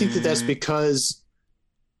 Do you think that that's because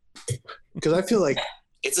I feel like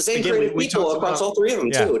it's the same creative people across all 3 of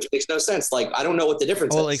them too, which makes no sense. Like, I don't know what the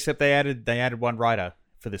difference is. Well, except they added one writer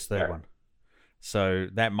for this third one. So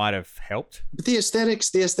that might have helped. But the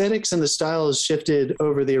aesthetics and the style has shifted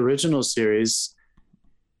over the original series.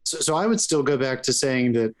 So I would still go back to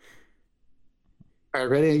saying that, all right,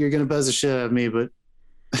 ready? You're going to buzz the shit out of me, but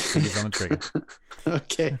he's on the trigger.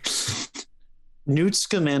 Okay. Newt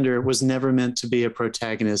Scamander was never meant to be a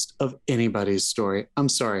protagonist of anybody's story. I'm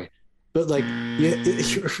sorry, but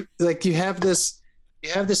you have this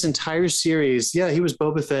entire series. Yeah, he was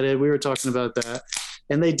Boba Fetted. We were talking about that,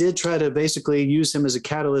 and they did try to basically use him as a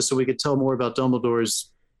catalyst so we could tell more about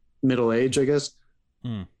Dumbledore's middle age, I guess.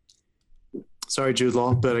 Sorry, Jude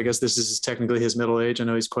Law, but I guess this is technically his middle age. I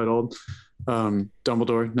know he's quite old.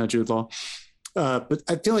 Dumbledore, not Jude Law. But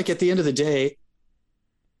I feel like at the end of the day,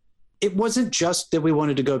 it wasn't just that we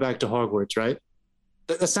wanted to go back to Hogwarts, right?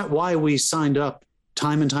 That's not why we signed up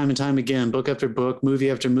time and time and time again, book after book, movie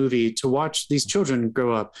after movie, to watch these children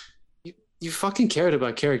grow up. You fucking cared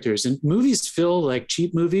about characters, and movies feel like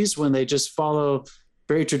cheap movies when they just follow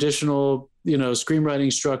very traditional,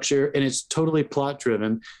 screenwriting structure, and it's totally plot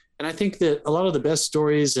driven. And I think that a lot of the best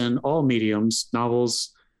stories in all mediums,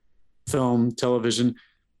 novels, film, television,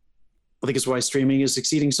 I think it's why streaming is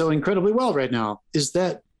succeeding so incredibly well right now, is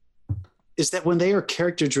that when they are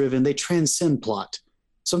character driven, they transcend plot.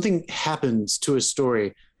 Something happens to a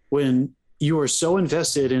story when you are so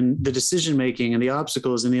invested in the decision making and the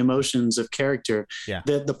obstacles and the emotions of character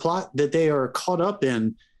that the plot that they are caught up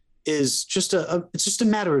in is just it's just a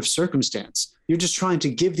matter of circumstance. You're just trying to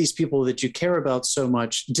give these people that you care about so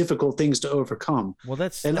much difficult things to overcome. Well,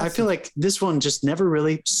 I feel like this one just never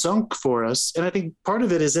really sunk for us. And I think part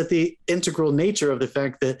of it is that the integral nature of the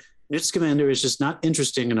fact that Newt Scamander is just not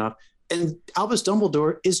interesting enough. And Albus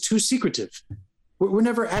Dumbledore is too secretive. We're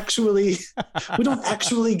never actually, we don't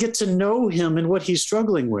actually get to know him and what he's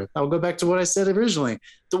struggling with. I'll go back to what I said originally.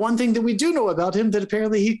 The one thing that we do know about him that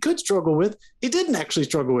apparently he could struggle with, he didn't actually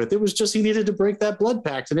struggle with. It was just he needed to break that blood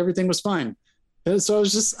pact and everything was fine. And so I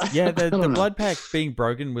was just... the blood pact being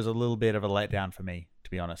broken was a little bit of a letdown for me,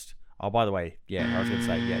 to be honest. Oh, by the way, I was going to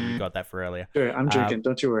say, you got that for earlier. Sure, I'm joking,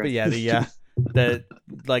 don't you worry. But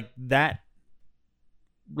that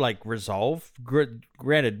resolve,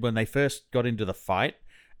 granted, when they first got into the fight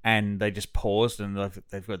and they just paused and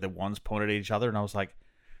they've got their wands pointed at each other, and I was like,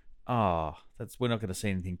 we're not going to see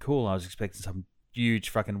anything cool. I was expecting some huge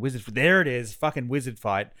fucking wizard. There it is, fucking wizard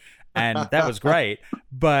fight, and that was great.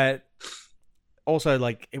 But also,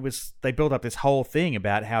 they built up this whole thing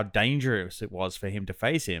about how dangerous it was for him to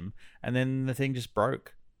face him, and then the thing just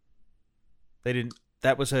broke.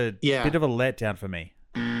 That was a bit of a letdown for me.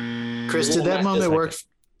 Chris, did that moment work?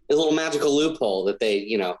 A little magical loophole that they,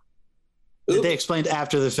 that they explained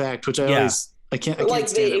after the fact, which I can't stand it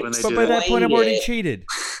when they do that. But by that point, I'm already cheated.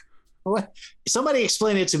 What? Somebody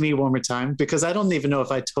explain it to me one more time, because I don't even know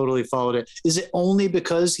if I totally followed it. Is it only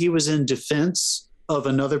because he was in defense of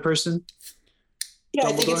another person? Yeah, Dumbledore?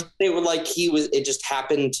 I think they were it just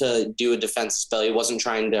happened to do a defense spell. He wasn't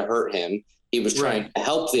trying to hurt him. He was trying to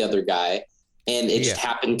help the other guy. And it just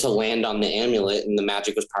happened to land on the amulet, and the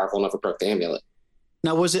magic was powerful enough to break the amulet.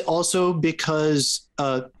 Now, was it also because,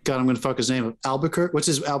 God, I'm going to fuck his name up.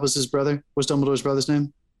 Albus's Albus's brother? What's Dumbledore's brother's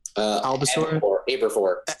name? Albusor?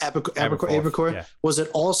 Abercrombie. Yeah. Was it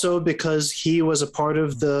also because he was a part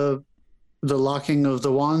of the locking of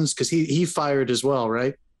the wands? Because he fired as well,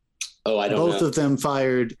 right? Oh, I don't know. Both of them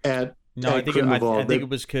fired at I think it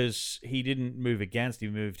was because he didn't move against, he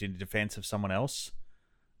moved in defense of someone else.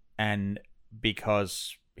 And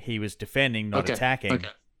because he was defending, not attacking. Okay.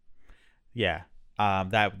 Yeah.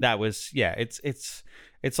 That was it's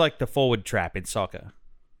like the forward trap in soccer.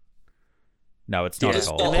 No, it's not at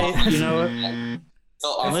all. You know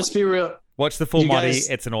what? Let's be real. Watch The Full Monty.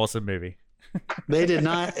 It's an awesome movie. They did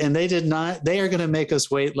not. They are going to make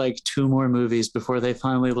us wait like 2 more movies before they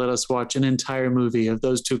finally let us watch an entire movie of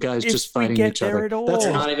those two guys just fighting each other. That's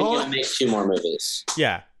not even going to make 2 more movies.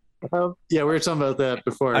 Yeah. We were talking about that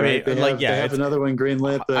before. I mean, right? They have another one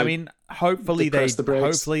greenlit. Hopefully they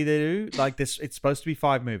do. Like this, it's supposed to be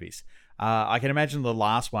 5 movies. I can imagine the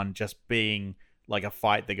last one just being like a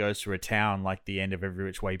fight that goes through a town, like the end of Every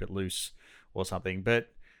Which Way But Loose or something. But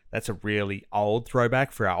that's a really old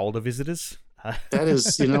throwback for our older visitors. That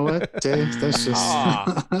is, you know what, Dave? That's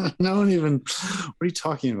just no one even. What are you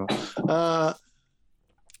talking about?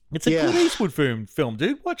 It's a Clint Eastwood film,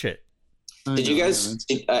 dude. Watch it. Did you guys?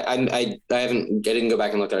 I didn't go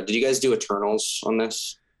back and look at it. Did you guys do Eternals on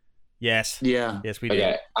this? Yes. Yeah. Yes, we did.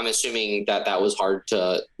 Okay. I'm assuming that was hard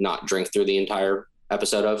to not drink through the entire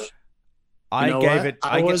episode of. I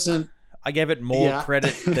gave it more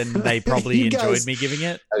credit than they probably enjoyed me giving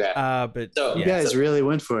it. Okay. But you guys really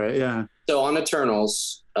went for it, yeah. So on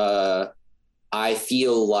Eternals, I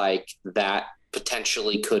feel like that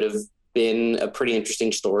potentially could have been a pretty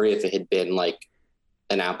interesting story if it had been like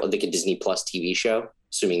a Disney Plus TV show,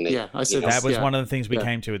 assuming that. Yeah, I said that was one of the things we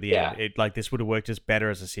came to at the end. It this would have worked as better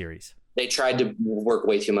as a series. They tried to work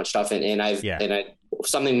way too much stuff, and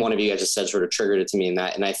something one of you guys just said sort of triggered it to me in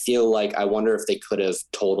that, and I feel like I wonder if they could have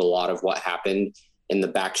told a lot of what happened in the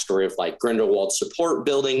backstory of like Grindelwald's support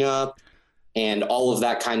building up and all of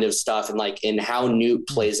that kind of stuff, and how Newt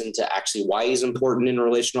plays into actually why he's important in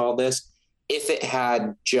relation to all this. If it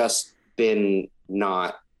had just been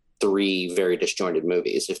not 3 very disjointed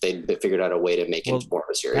movies, if they figured out a way to make it more of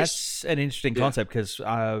a series. That's an interesting concept because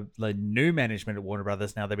the new management at Warner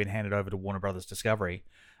Brothers, now they've been handed over to Warner Brothers Discovery.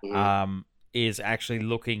 Mm-hmm. is actually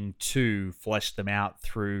looking to flesh them out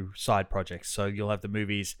through side projects. So you'll have the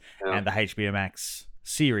movies and the HBO Max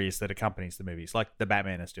series that accompanies the movies, like the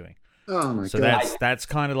Batman is doing. Oh my god! So that's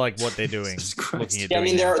kind of like what they're doing. Looking at I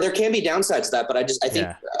mean, there can be downsides to that, but I think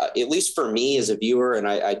at least for me as a viewer, and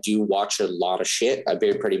I do watch a lot of shit. I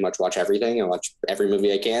pretty much watch everything. I watch every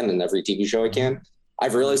movie I can and every TV show I can.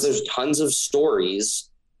 I've realized there's tons of stories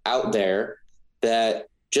out there that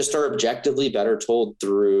just are objectively better told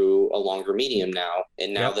through a longer medium now.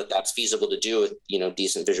 And now that that's feasible to do with,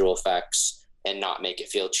 decent visual effects and not make it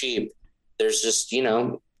feel cheap, there's just,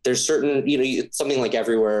 there's certain, something like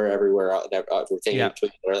everywhere, everything,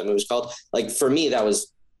 whatever that movie's called. Like for me, that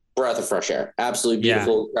was breath of fresh air. Absolutely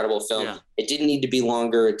beautiful, incredible film. Yeah. It didn't need to be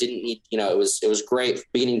longer. It didn't need, it was great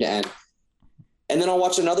beginning to end. And then I'll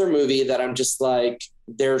watch another movie that I'm just like,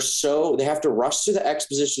 they have to rush through the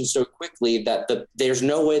exposition so quickly that there's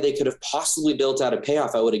no way they could have possibly built out a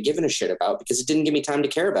payoff I would have given a shit about, because it didn't give me time to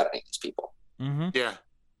care about any of these people. Mm-hmm. Yeah.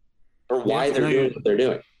 Or why they're doing what they're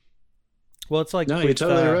doing. Well, it's like, you're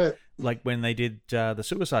totally right. Like when they did the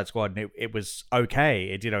Suicide Squad, and it was okay.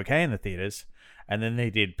 It did okay in the theaters. And then they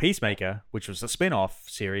did Peacemaker, which was a spin-off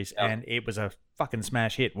series, and it was a fucking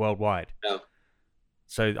smash hit worldwide. Yeah.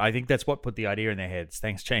 So I think that's what put the idea in their heads.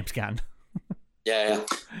 Thanks, James Gunn. Yeah.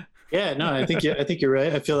 No, I think you're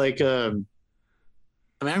right. I feel like I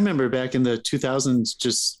remember back in the 2000s,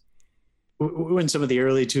 just when some of the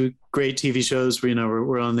early two great TV shows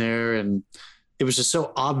were on there, and it was just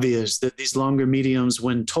so obvious that these longer mediums,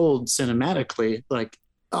 when told cinematically, like,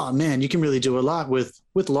 oh man, you can really do a lot with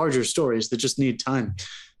larger stories that just need time,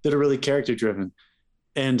 that are really character driven.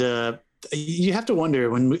 And you have to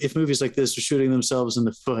wonder if movies like this are shooting themselves in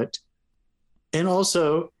the foot. And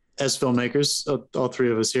also, as filmmakers, all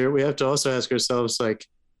three of us here, we have to also ask ourselves, like,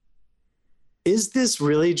 is this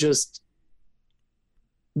really just,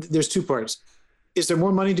 there's two parts. Is there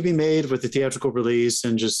more money to be made with the theatrical release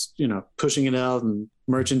and just, pushing it out and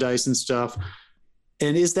merchandise and stuff?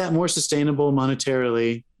 And is that more sustainable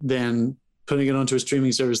monetarily than putting it onto a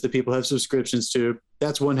streaming service that people have subscriptions to?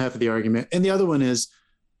 That's one half of the argument. And the other one is,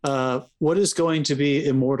 what is going to be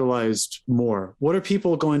immortalized more? What are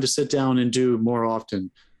people going to sit down and do more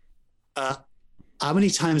often? How many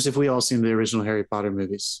times have we all seen the original Harry Potter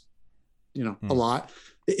movies? A lot.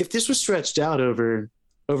 If this was stretched out over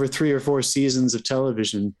 3 or 4 seasons of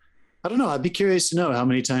television, I don't know. I'd be curious to know how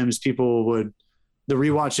many times people would, the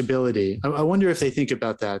rewatchability. I wonder if they think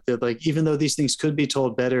about that like, even though these things could be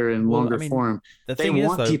told better in longer form, they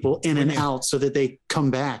want people in and out so that they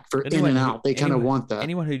come back for in and out. They kind of want that.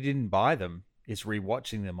 Anyone who didn't buy them is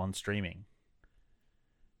rewatching them on streaming.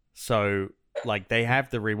 So like they have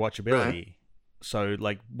the rewatchability. Right. So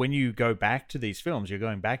like when you go back to these films, you're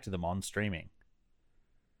going back to them on streaming.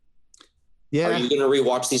 Yeah. Are you going to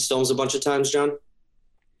rewatch these films a bunch of times, John?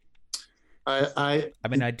 I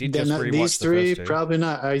mean, I did just rewatch these three. Probably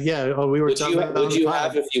not. We were talking about. Would you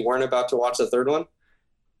have if you weren't about to watch the third one?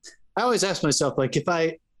 I always ask myself, like, if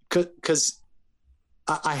I could, because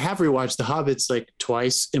I have rewatched The Hobbits like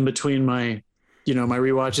twice in between my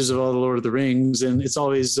rewatches of all the Lord of the Rings, and it's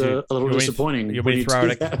always a little disappointing.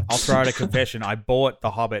 I'll throw out a confession. I bought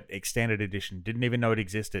The Hobbit Extended Edition. Didn't even know it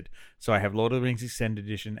existed. So I have Lord of the Rings Extended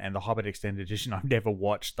Edition and The Hobbit Extended Edition. I've never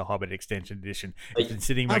watched The Hobbit Extended Edition. It's been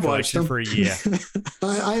sitting in my collection for a year.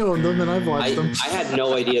 I own them and I've watched them. I had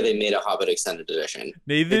no idea they made a Hobbit Extended Edition.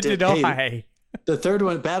 Neither did I. Hey, the third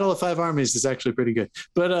one, Battle of Five Armies, is actually pretty good.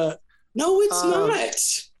 But no, it's not.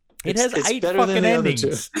 It has 8 fucking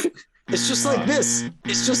endings. It's just like this.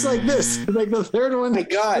 Like the third one. My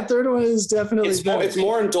God. The third one is definitely better. It's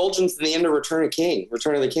more indulgence than the end of Return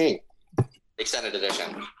of the King. Extended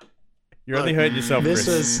edition. You're only hurting yourself,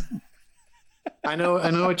 Chris. I know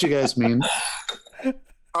what you guys mean.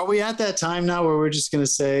 Are we at that time now where we're just going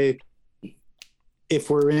to say, if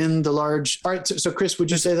we're in the large... All right, so Chris,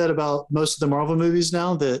 would you say that about most of the Marvel movies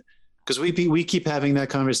now? That because we keep having that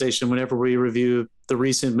conversation whenever we review the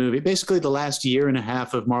recent movie, basically the last year and a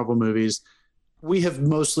half of Marvel movies, we have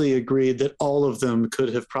mostly agreed that all of them could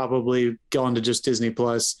have probably gone to just Disney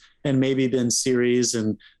Plus and maybe been series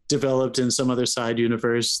and developed in some other side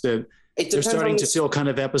universe, that they're starting to feel kind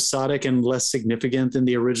of episodic and less significant than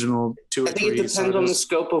the original 2 or 3. I think it depends on the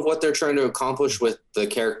scope of what they're trying to accomplish with the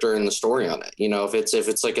character and the story on it. If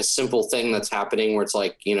it's like a simple thing that's happening where it's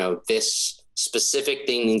like, this specific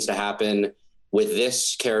thing needs to happen with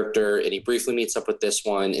this character and he briefly meets up with this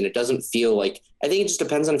one, and it doesn't feel like, I think it just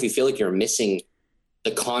depends on if you feel like you're missing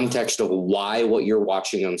the context of why what you're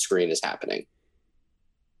watching on screen is happening.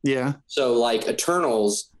 Yeah. So like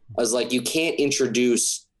Eternals, I was like, you can't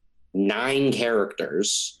introduce 9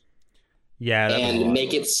 characters and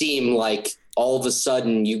make it seem like all of a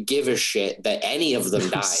sudden you give a shit that any of them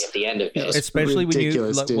die at the end of it. Especially when you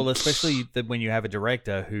especially when you have a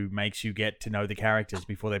director who makes you get to know the characters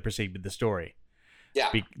before they proceed with the story.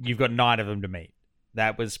 Yeah, you've got 9 of them to meet.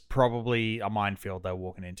 That was probably a minefield they were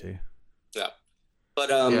walking into. Yeah,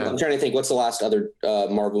 but I'm trying to think. What's the last other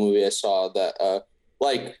Marvel movie I saw that?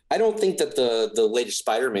 I don't think that the latest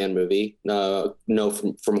Spider-Man movie, No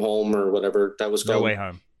from Home or whatever that was called. No Way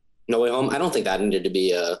Home. No Way Home. I don't think that needed to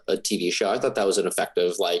be a TV show. I thought that was an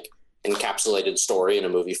effective, encapsulated story in a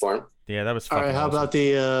movie form. Yeah, that was all right. How about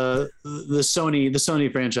the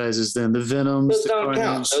Sony franchises then? The Venoms. Those don't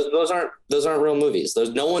count. Those aren't real movies.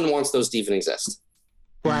 No one wants those to even exist.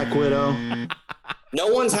 Black Widow. No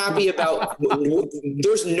one's happy about.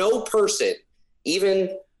 There's no person,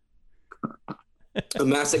 even a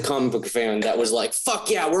massive comic book fan, that was like,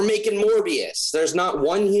 "Fuck yeah, we're making Morbius." There's not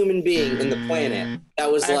one human being in the planet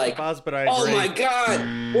that was like, "Oh my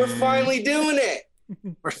god, we're finally doing it."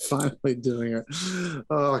 We're finally doing it.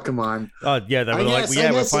 Oh, come on. Oh yeah, they were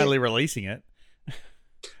we're finally releasing it.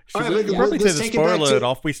 Should we probably take the spoiler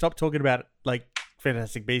off? We stopped talking about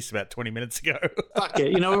Fantastic Beasts about 20 minutes ago. Fuck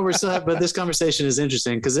it. You know what? We're still having, but this conversation is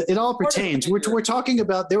interesting because it all pertains. We're talking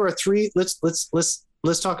about, there are 3.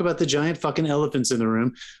 Let's talk about the giant fucking elephants in the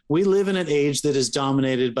room. We live in an age that is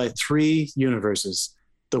dominated by 3 universes: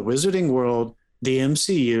 the Wizarding World, the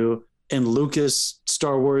MCU, and Lucas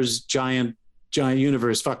Star Wars giant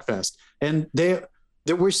universe fuckfest. And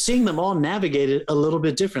we're seeing them all navigated a little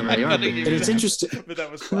bit differently, aren't they? And it's interesting. But that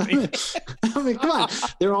was funny. I mean, come on.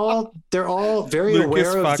 They're all very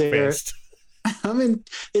aware of their. I mean,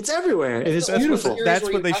 it's everywhere, and it's beautiful. That's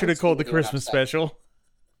what they should have called the Christmas special.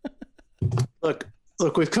 Look,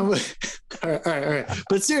 we've come. All right.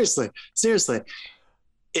 But seriously,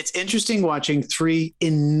 it's interesting watching 3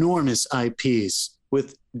 enormous IPs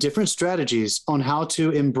with different strategies on how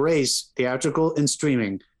to embrace theatrical and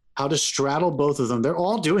streaming, how to straddle both of them. They're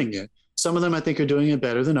all doing it. Some of them, I think, are doing it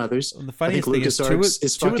better than others. Well, the funniest I think LucasArts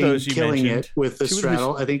is fucking killing it with the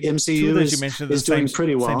straddle. I think MCU is doing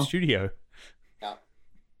pretty well. Same studio.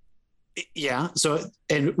 Yeah. So,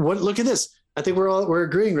 and look at this. I think we're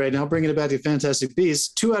agreeing right now, bringing it back to Fantastic Beasts.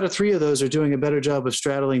 2 out of 3 of those are doing a better job of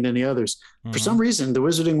straddling than the others. Mm-hmm. For some reason, the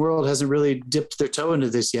Wizarding World hasn't really dipped their toe into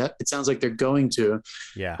this yet. It sounds like they're going to.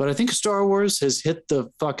 Yeah. But I think Star Wars has hit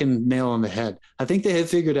the fucking nail on the head. I think they have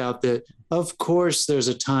figured out that, of course, there's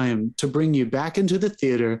a time to bring you back into the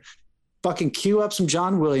theater, fucking cue up some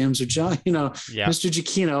John Williams or Mr.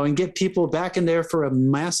 Giacchino, and get people back in there for a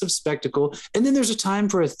massive spectacle. And then there's a time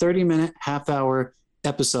for a 30-minute, half-hour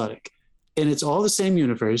episodic. And it's all the same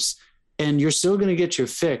universe, and you're still going to get your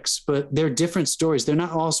fix, but they're different stories. They're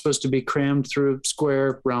not all supposed to be crammed through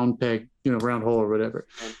square, round peg, round hole or whatever.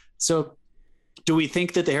 So do we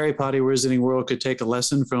think that the Harry Potter Wizarding World could take a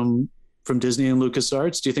lesson from Disney and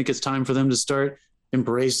LucasArts? Do you think it's time for them to start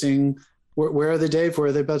embracing? Where are they, Dave? Where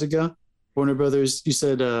are they about to go? Warner Brothers, you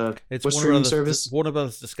said, it's what streaming service? Warner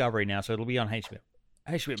Brothers Discovery now, so it'll be on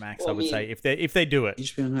HBO Max, I would say, if they do it.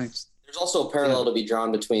 HBO Max. There's also a parallel to be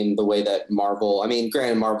drawn between the way that Marvel,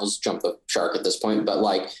 granted Marvel's jumped the shark at this point, but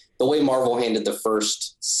the way Marvel handled the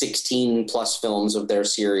first 16 plus films of their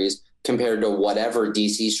series compared to whatever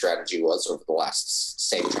DC strategy was over the last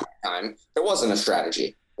same time, there wasn't a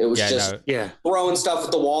strategy. It was throwing stuff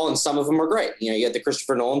at the wall, and some of them were great. You had the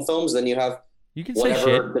Christopher Nolan films, then you have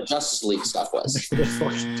whatever the Justice League stuff was.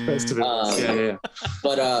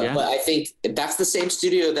 But I think that's the same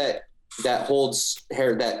studio that holds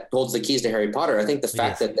the keys to Harry Potter. I think the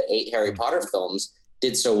fact that the 8 Harry Potter films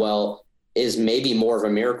did so well is maybe more of a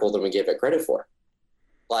miracle than we give it credit for.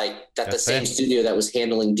 The same studio that was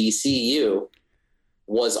handling DCU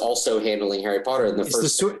was also handling Harry Potter in the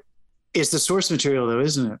first. It's the source material, though,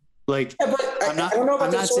 isn't it? I don't know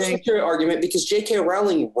about the source material argument, because J.K.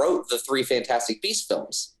 Rowling wrote the 3 Fantastic Beasts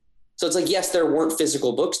films. So it's yes, there weren't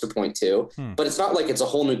physical books to point to, but it's not like it's a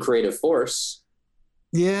whole new creative force.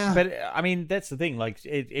 Yeah. But that's the thing.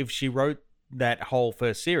 If she wrote that whole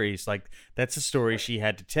first series, that's a story she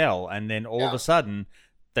had to tell. And then all of a sudden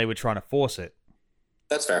they were trying to force it.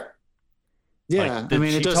 That's fair. Yeah.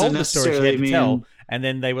 It doesn't necessarily mean... and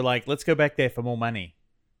then they were like, let's go back there for more money.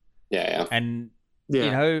 Yeah. And,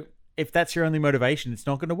 if that's your only motivation, it's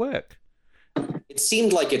not going to work. It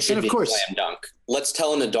seemed like it should be a slam dunk. Let's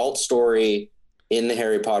tell an adult story in the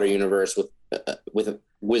Harry Potter universe with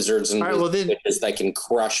wizards and witches that can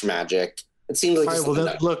crush magic. It seems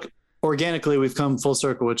like look, organically we've come full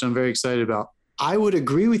circle, which I'm very excited about. I would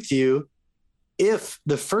agree with you if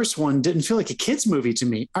the first one didn't feel like a kid's movie to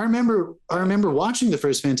me. I remember watching the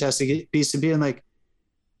first Fantastic Beasts and being like,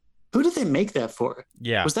 who did they make that for?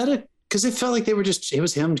 Yeah. Was that because it felt like they were just, it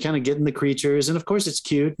was him kind of getting the creatures. And of course it's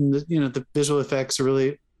cute. And the visual effects are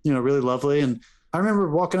really, really lovely. And I remember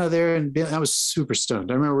walking out there and I was super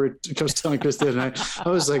stoned. I remember I was telling Chris that, and I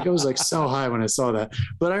was like so high when I saw that.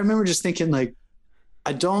 But I remember just thinking like,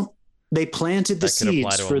 they planted the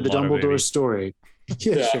seeds for the Dumbledore story.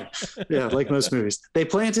 Yeah, sure. Yeah, like most movies. They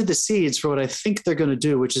planted the seeds for what I think they're going to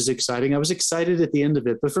do, which is exciting. I was excited at the end of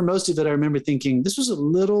it. But for most of it, I remember thinking this was a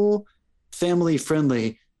little family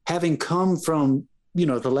friendly, having come from,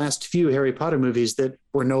 the last few Harry Potter movies that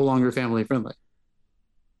were no longer family friendly.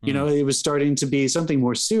 It was starting to be something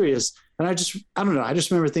more serious. And I don't know. I just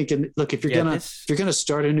remember thinking, look, if you're going to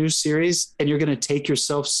start a new series and you're going to take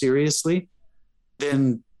yourself seriously,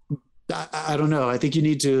 then I don't know. I think you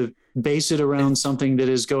need to base it around something that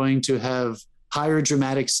is going to have higher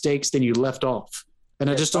dramatic stakes than you left off. And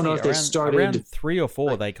I just don't know if they started around 3 or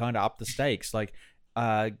 4. They kind of upped the stakes. Like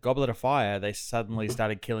Goblet of Fire, they suddenly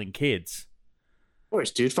started killing kids. Of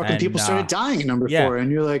course, dude. Fucking people started dying in number 4, and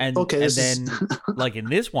you're like, okay. And then, like in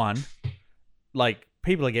this one, like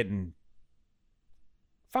people are getting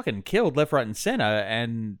fucking killed left, right, and center,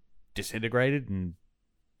 and disintegrated, and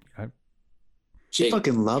she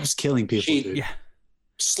fucking loves killing people. Dude.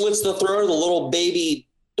 Slits the throat of the little baby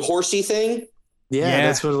horsey thing. Yeah,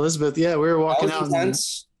 that's what Elizabeth. Yeah, we were walking out. And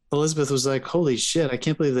Elizabeth was like, "Holy shit! I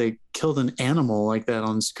can't believe they killed an animal like that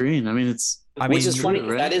on screen." I mean, which is funny.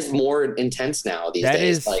 Right? That is more intense now these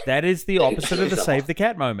days. That is the opposite of the save the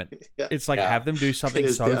cat moment. It's like have them do something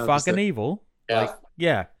so fucking evil.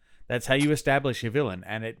 Yeah. That's how you establish your villain,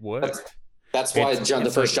 and it worked. That's why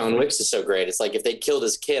the first John Wick is so great. It's like if they killed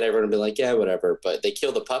his kid, everyone would be like, yeah, whatever. But they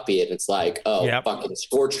kill the puppy, and it's like, fucking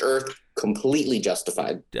scorched earth, completely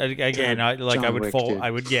justified. Again, I'm gonna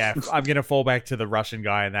fall back to the Russian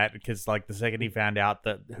guy in that, because like the second he found out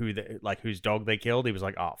that whose dog they killed, he was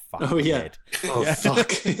like, oh fuck. Oh yeah. Dead. Oh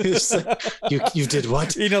fuck. you did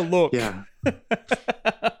what? Look. Yeah.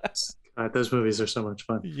 Those movies are so much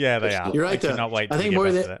fun. Yeah, they are. You're right. I think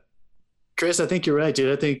more than that, Chris. I think you're right,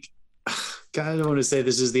 dude. I think. God, I don't want to say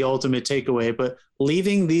this is the ultimate takeaway, but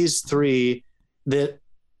leaving these 3 that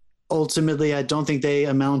ultimately I don't think they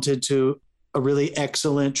amounted to a really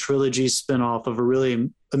excellent trilogy spinoff of a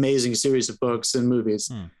really amazing series of books and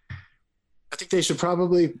movies. I think they should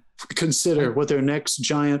probably consider what their next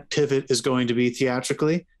giant pivot is going to be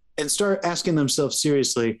theatrically and start asking themselves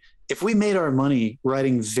seriously, if we made our money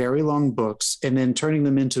writing very long books and then turning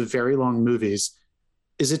them into very long movies,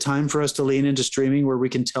 is it time for us to lean into streaming where we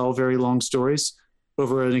can tell very long stories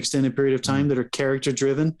over an extended period of time that are character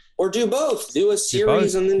driven? Or do both. Do a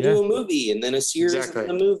series and then do a movie, and then a series and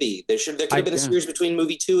then a movie. There could have been a series between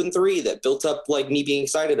movie 2 and 3 that built up like me being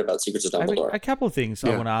excited about Secrets of Dumbledore. A couple of things I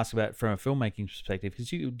want to ask about from a filmmaking perspective,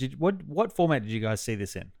 because what format did you guys see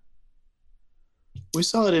this in? We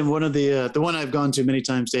saw it in one of the one I've gone to many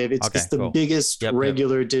times, Dave. It's the biggest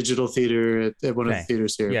regular digital theater at one of the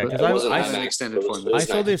theaters here. Yeah, because I an extended format. I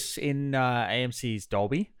saw this in AMC's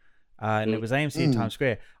Dolby, and it was AMC in Times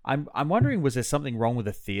Square. I'm wondering, was there something wrong with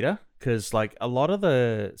the theater? Because like some of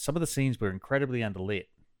the scenes were incredibly underlit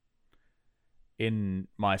in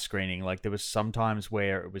my screening. Like there was some times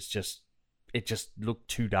where it just looked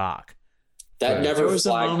too dark. That never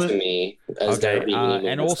flagged to me.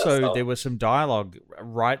 And also there was some dialogue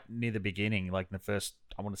right near the beginning, like in the first,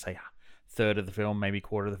 I want to say third of the film, maybe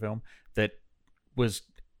quarter of the film, that was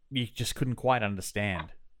you just couldn't quite understand.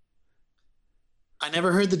 I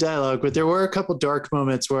never heard the dialogue, but there were a couple dark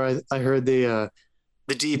moments where I heard the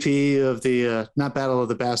DP of the not Battle of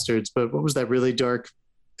the Bastards, but what was that really dark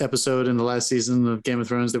episode in the last season of Game of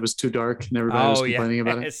Thrones that was too dark and everybody was complaining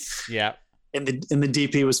about it? Yeah. And the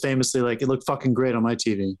DP was famously like, it looked fucking great on my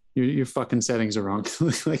TV. Your fucking settings are wrong.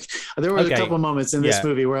 Like there were a couple moments in this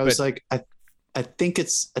movie where I was like, I think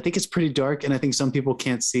it's pretty dark, and I think some people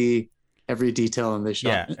can't see every detail in this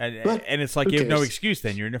shot. Yeah, and it's like you have no excuse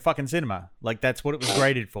then. You're in a fucking cinema. Like that's what it was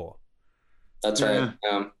graded for. That's right.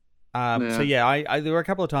 So yeah, there were a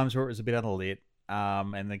couple of times where it was a bit underlit.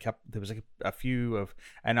 And there was a few of,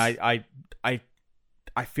 and I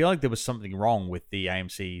feel like there was something wrong with the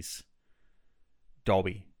AMC's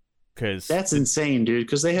Dolby, because that's insane, dude.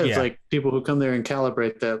 Because they have like people who come there and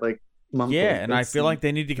calibrate that like monthly. Yeah, and I feel like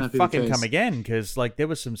they need to fucking come again, because like there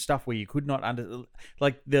was some stuff where you could not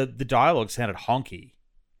like the dialogue sounded honky.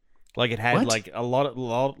 Like it had like a lot.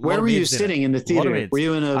 Where were you sitting in the theater? Were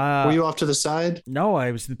you were you off to the side? No,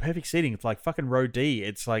 I was in the perfect seating. It's like fucking row D.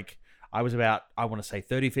 It's like I was about, I want to say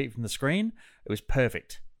 30 feet from the screen. It was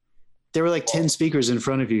perfect. There were like 10 speakers in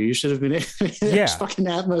front of you. You should have been fucking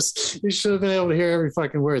Atmos. You should have been able to hear every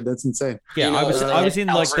fucking word. That's insane. Yeah, I was in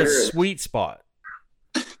like the sweet spot.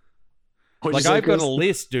 Like, I've got a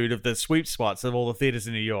list, dude, of the sweep spots of all the theaters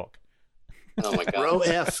in New York. Oh my god. Row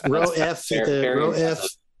F at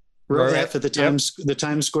the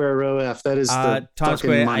Times Square row F. That is the Times fucking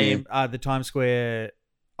Square money. the Times Square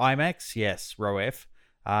IMAX, yes, row F.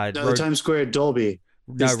 The Times Square Dolby.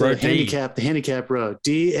 No, is row the handicap row.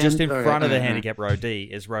 D just in front of the handicap row. D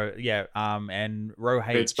is row, and row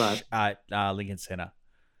H at Lincoln Center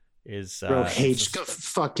is row H.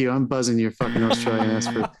 Fuck you! I'm buzzing your fucking Australian ass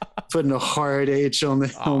for putting a hard H on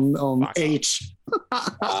the on H.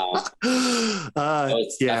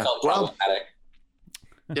 Yeah. Well,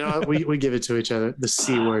 you know, we give it to each other. The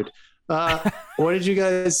C word. What did you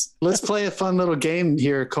guys? Let's play a fun little game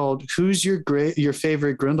here called "Who's your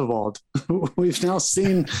favorite Grindelwald?" We've now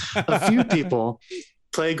seen a few people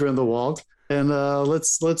play Grindelwald, and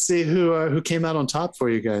let's see who came out on top for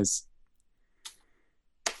you guys.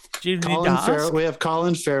 Do you need to ask? We have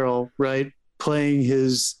Colin Farrell, right, playing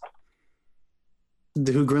who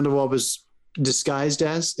Grindelwald was disguised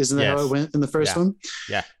as. Isn't that how it went in the first one?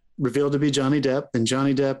 Yeah. Revealed to be Johnny Depp, and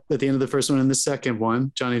Johnny Depp at the end of the first one, and the second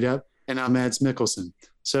one, Johnny Depp, and now Mads Mikkelsen.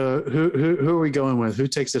 So who are we going with? Who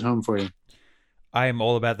takes it home for you? I am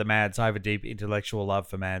all about the Mads. I have a deep intellectual love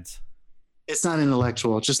for Mads. It's not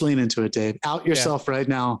intellectual. Just lean into it, Dave. Out yourself right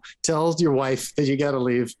now. Tell your wife that you got to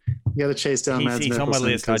leave. You got to chase down Mads Mikkelsen. He's on my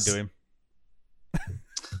list. I'd do him.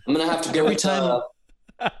 I'm gonna have to go with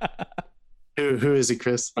who is he,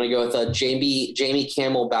 Chris? I'm gonna go with Jamie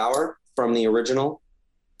Campbell Bower from the original.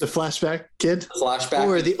 The flashback kid? The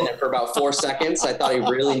flashback for about 4 seconds. I thought he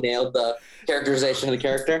really nailed the characterization of the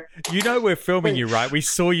character. You know we're filming you, right? We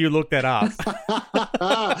saw you look that up.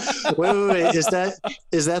 wait. Is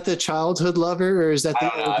that the childhood lover, or is that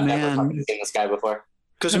the old man? I've never seen this guy before.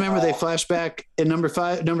 Because remember, they flash back in number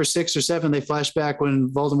 6 or 7. They flash back when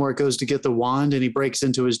Voldemort goes to get the wand and he breaks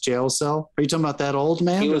into his jail cell. Are you talking about that old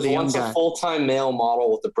man or the young guy? He was once a full-time male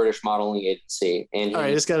model with the British modeling agency. And all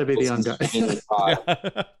right, it's got to be the young guy.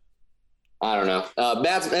 I don't know.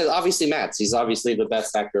 Mads. He's obviously the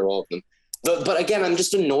best actor of all of them. But again, I'm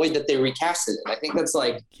just annoyed that they recasted it. I think that's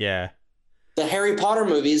like the Harry Potter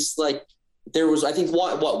movies. Like there was, I think,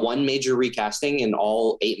 one major recasting in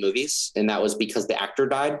all 8 movies, and that was because the actor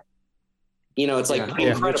died. You know, it's like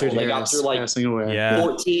incredible. They got through like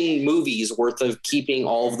 14 movies worth of keeping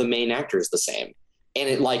all of the main actors the same, and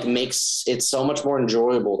it like makes it so much more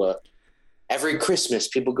enjoyable to. Every Christmas,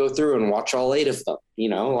 people go through and watch all 8 of them, you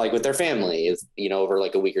know, like with their family, you know, over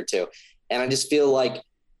like a week or 2. And I just feel like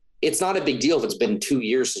it's not a big deal if it's been 2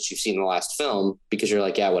 years since you've seen the last film, because you're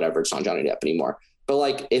like, yeah, whatever, it's not Johnny Depp anymore. But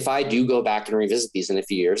like, if I do go back and revisit these in a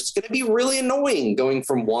few years, it's going to be really annoying going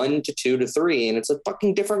from 1 to 2 to 3. And it's a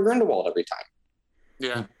fucking different Grindelwald every time.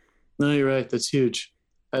 Yeah. No, you're right. That's huge.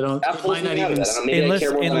 I don't, might not even,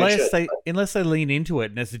 unless they lean into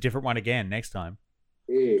it and it's a different one again next time.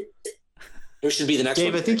 Who should be the next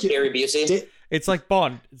Dave, one? I think Gary Busey? It's like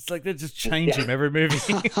Bond. It's like they just change him every movie.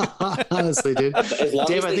 Honestly, dude.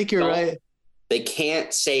 Dave, I think you're right. They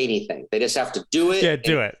can't say anything. They just have to do it. Yeah,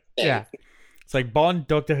 do it. Yeah. It's like Bond,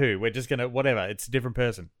 Doctor Who. We're just going to, whatever. It's a different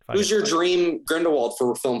person. Who's your dream Grindelwald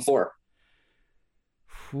for film 4?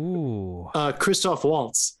 Ooh. Christoph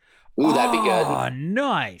Waltz. Ooh, that'd be good. Oh,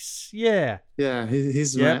 nice. Yeah. Yeah,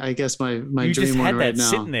 he's I guess my dream one right now. You just had that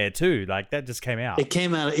sitting there too. Like that just came out. It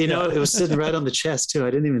came out. You know, it was sitting right on the chest too.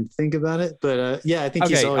 I didn't even think about it, but I think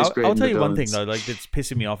he's always great. I'll tell you one thing though, like that's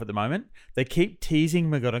pissing me off at the moment. They keep teasing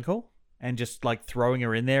McGonagall and just like throwing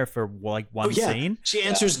her in there for like one scene. She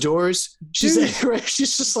answers doors. She's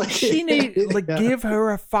just like she need give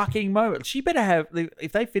her a fucking moment. She better have,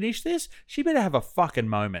 if they finish this, she better have a fucking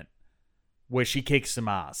moment where she kicks some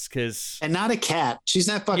ass, and not a cat. She's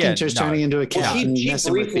not fucking turning into a cat. Well, she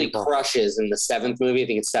briefly crushes in the 7th movie. I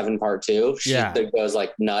think it's 7 part 2. She goes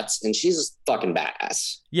like nuts, and she's just fucking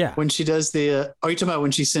badass. Yeah. When she does the, are you talking about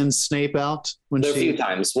when she sends Snape out? A few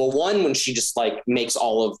times. Well, one when she just like makes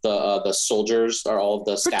all of the soldiers or all of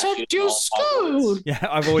the statues. Protect your school. Yeah,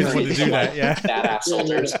 I've always wanted to do that. Yeah. Badass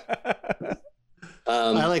soldiers.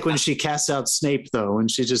 I like when she casts out Snape though, when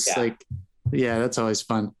she just like. Yeah, that's always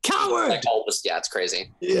fun. Coward! Like it's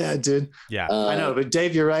crazy. Yeah, dude. Yeah. I know, but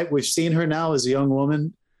Dave, you're right. We've seen her now as a young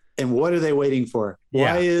woman. And what are they waiting for?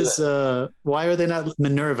 Why are they not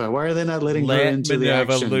Minerva? Why are they not letting her into Minerva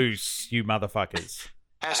the action? Loose, you motherfuckers.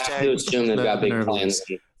 Hashtag assume they've got big plans.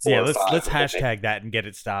 Yeah, let's hashtag that and get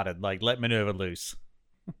it started. Like, let Minerva loose.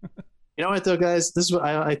 You know what, though, guys? This is what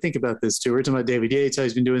I think about this, too. We're talking about David Yates.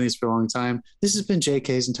 He's been doing these for a long time. This has been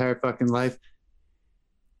JK's entire fucking life.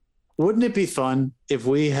 Wouldn't it be fun if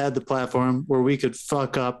we had the platform where we could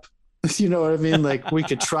fuck up You know what I mean? Like we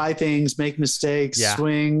could try things, make mistakes,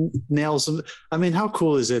 swing, nail some. I mean, how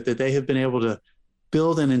cool is it that they have been able to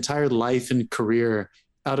build an entire life and career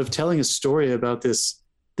out of telling a story about this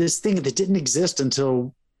thing that didn't exist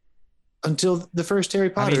until the first Harry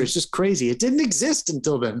Potter. I mean, it's just crazy. It didn't exist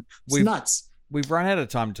until then. It's nuts. We've run out of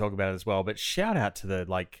time to talk about it as well, but shout out to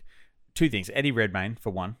the two things. Eddie Redmayne for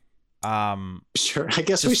one. Sure, I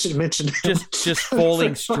guess we should mention him. just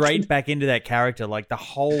falling straight back into that character, like the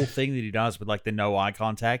whole thing that he does with like the no eye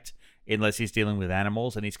contact unless he's dealing with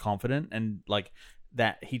animals and he's confident, and like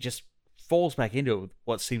that he just falls back into it with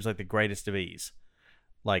what seems like the greatest of ease.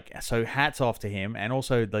 Like, so hats off to him, and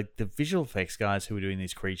also like the visual effects guys who are doing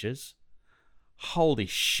these creatures. Holy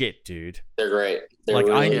shit, dude! They're great. They're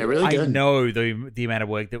like really good. I know the amount of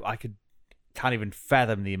work that can't even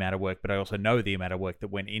fathom the amount of work, but I also know the amount of work that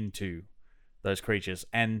went into those creatures.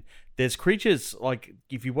 And there's creatures, like,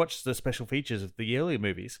 if you watch the special features of the earlier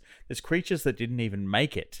movies, there's creatures that didn't even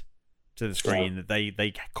make it to the screen that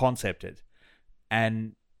they concepted.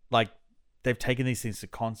 And, like, they've taken these things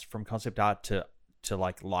from concept art to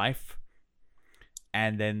like, life.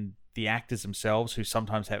 And then the actors themselves, who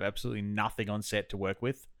sometimes have absolutely nothing on set to work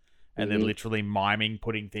with, and they're literally miming,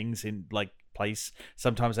 putting things in, like, place.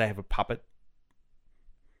 Sometimes they have a puppet,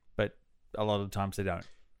 but a lot of the times they don't.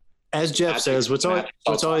 As Jeff says, what's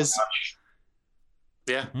always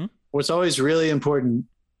really important,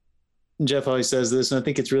 and Jeff always says this, and I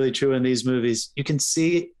think it's really true in these movies, you can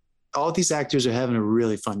see all these actors are having a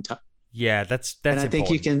really fun time. Yeah, that's and I think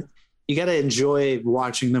you got to enjoy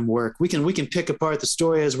watching them work. We can pick apart the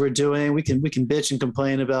story as we're doing. We can bitch and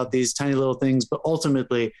complain about these tiny little things, but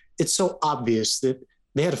ultimately it's so obvious that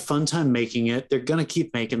they had a fun time making it. They're going to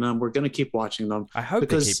keep making them. We're going to keep watching them. I hope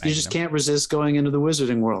because they keep you just can't resist going into the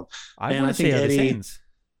wizarding world. I think Eddie,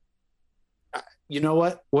 you know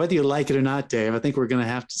what? Whether you like it or not, Dave, I think we're going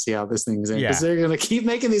to have to see how this thing's in, because they're going to keep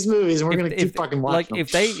making these movies, and we're going to keep fucking watching them.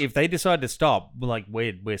 If they decide to stop, like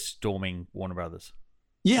we're storming Warner Brothers.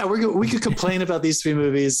 Yeah, we could complain about these three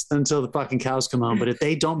movies until the fucking cows come home, but if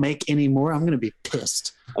they don't make any more, I'm going to be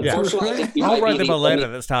pissed. Unfortunately, I'll write them a letter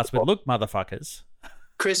that starts with, "Look, motherfuckers."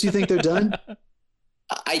 Chris, you think they're done?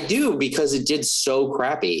 I do, because it did so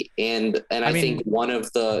crappy, and I mean, think one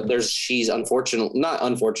of she's not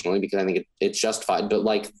unfortunately, because I think it's justified, but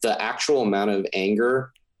like the actual amount of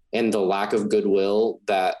anger and the lack of goodwill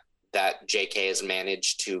that JK has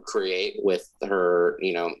managed to create with her,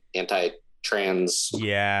 anti-trans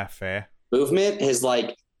fair movement has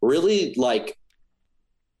like really like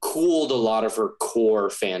cooled a lot of her core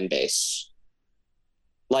fan base.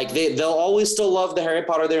 Like they'll always still love the Harry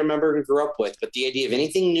Potter they remember and grew up with, but the idea of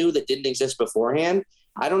anything new that didn't exist beforehand,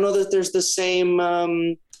 I don't know that there's the same. I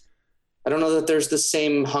don't know that there's the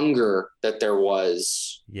same hunger that there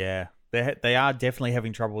was. Yeah, they are definitely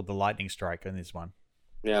having trouble with the lightning strike on this one.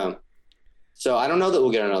 Yeah, so I don't know that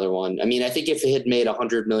we'll get another one. I mean, I think if it had made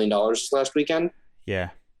 $100 million last weekend,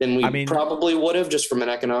 then we probably would have, just from an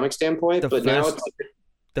economic standpoint. But now it's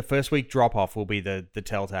the first week drop off will be the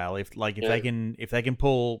telltale. If they can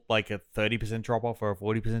pull like a 30% drop off or a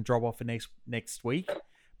 40% drop off for next week,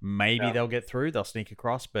 maybe they'll get through. They'll sneak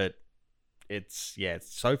across, but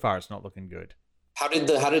so far it's not looking good. How did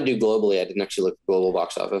it do globally? I didn't actually look at global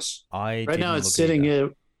box office. Right now it's sitting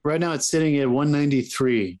at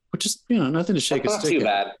 193, which is nothing to shake a stick at. That's not too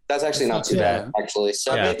bad. That's actually not too bad, actually.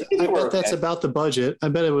 So I bet that's about the budget. I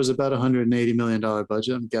bet it was about $180 million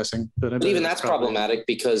budget, I'm guessing. But even that's problematic,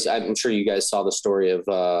 because I'm sure you guys saw the story of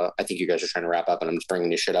I think you guys are trying to wrap up and I'm just bringing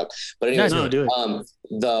this shit up. But anyways, do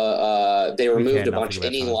it. They removed a bunch,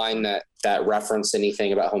 any line that referenced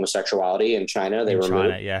anything about homosexuality in China. They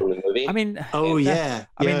removed from the movie. I mean, I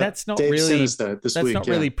mean, that's not Dave really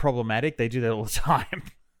really problematic. They do that all the time.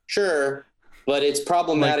 Sure, but it's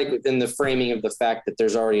problematic within the framing of the fact that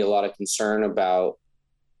there's already a lot of concern about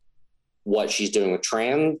what she's doing with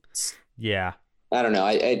trans. Yeah. I don't know.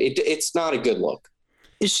 It's not a good look.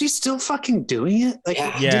 Is she still fucking doing it? Like,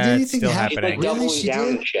 did anything it's still happening? Like doubling down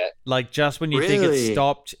and shit. Like, just when you think it's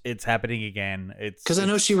stopped, it's happening again. Because I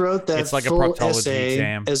know she wrote that it's like full a proctology essay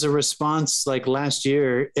exam as a response like last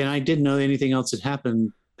year, and I didn't know anything else had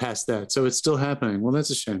happened past that. So it's still happening. Well, that's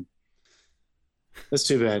a shame. That's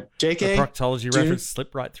too bad. JK, the proctology reference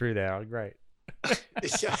slipped right through there. Great.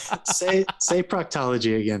 Say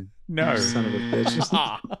proctology again. No, son of a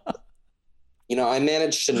bitch. I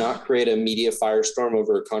managed to not create a media firestorm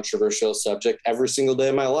over a controversial subject every single day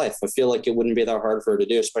of my life. I feel like it wouldn't be that hard for her to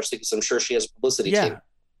do, especially because I'm sure she has a publicity team.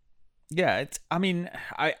 Yeah,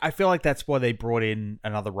 I feel like that's why they brought in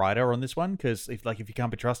another writer on this one, because if you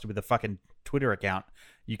can't be trusted with a fucking Twitter account,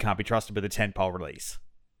 you can't be trusted with a tentpole release.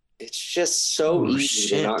 It's just so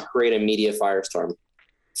easy to not create a media firestorm.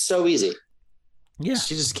 So easy. Yeah.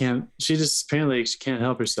 She apparently she can't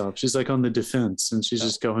help herself. She's like on the defense and she's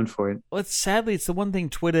just going for it. Well, sadly, it's the one thing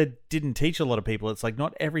Twitter didn't teach a lot of people. It's like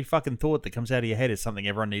not every fucking thought that comes out of your head is something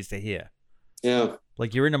everyone needs to hear. Yeah.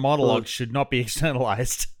 Like your inner monologue should not be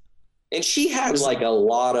externalized. And she had like a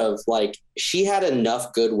lot of she had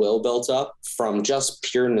enough goodwill built up from just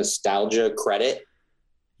pure nostalgia credit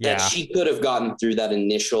that she could have gotten through that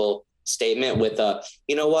initial statement with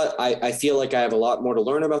you know what, I feel like I have a lot more to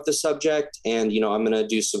learn about this subject, and I'm going to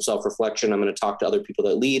do some self-reflection. I'm going to talk to other people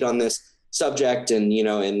that lead on this subject, and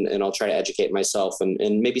and I'll try to educate myself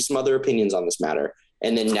and maybe some other opinions on this matter,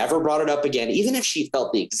 and then never brought it up again, even if she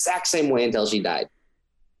felt the exact same way until she died.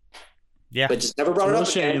 Yeah, but just never brought it up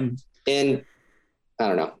again. And I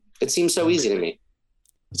don't know, it seems so easy to me.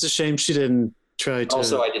 It's a shame she didn't try to.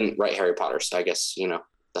 Also, I didn't write Harry Potter, so I guess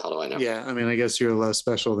the hell do I know? Yeah, I mean, I guess you're less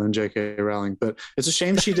special than J.K. Rowling, but it's a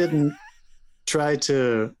shame she didn't try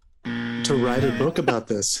to write a book about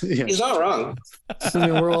this. Yeah. He's not wrong. I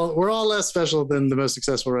mean, we're all less special than the most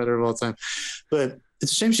successful writer of all time, but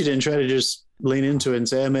it's a shame she didn't try to just lean into it and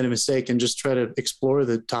say I made a mistake and just try to explore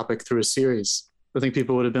the topic through a series. I think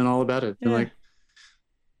people would have been all about it. Yeah.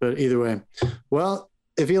 But either way, well,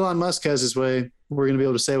 if Elon Musk has his way, we're going to be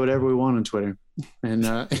able to say whatever we want on Twitter, and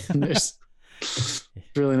there's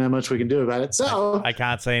really not much we can do about it. So I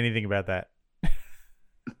can't say anything about that.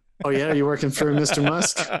 Oh yeah, are you working for Mr.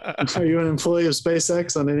 Musk? Are you an employee of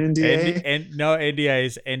SpaceX on an NDA? No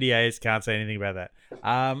NDAs. Can't say anything about that.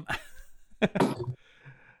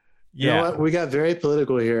 You know what? We got very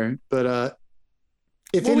political here, but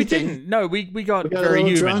if anything, we didn't. No, we got very a little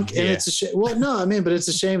human, drunk, and it's a shame. Well, no, I mean, but it's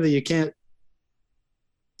a shame that you can't.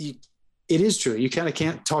 It is true. You kind of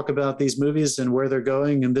can't talk about these movies and where they're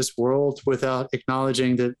going in this world without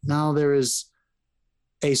acknowledging that now there is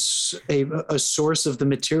a source of the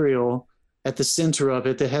material at the center of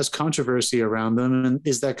it that has controversy around them. And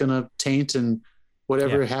is that going to taint and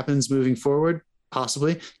whatever happens moving forward?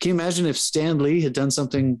 Possibly. Can you imagine if Stan Lee had done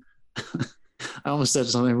something? I almost said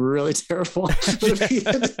something really terrible. But if he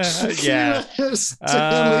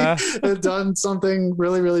had done something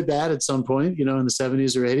really, really bad at some point, in the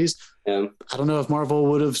 70s or 80s. Yeah. I don't know if Marvel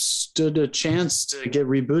would have stood a chance to get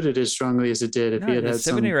rebooted as strongly as it did if he had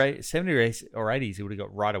 70 or 80s, he would have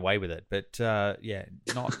got right away with it. But not you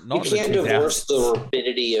can't divorce the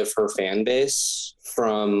rapidity of her fan base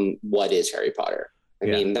from what is Harry Potter. I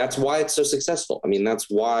mean, that's why it's so successful. I mean, that's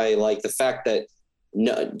why the fact that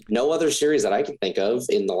no other series that I can think of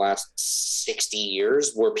in the last 60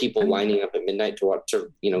 years were people lining up at midnight to watch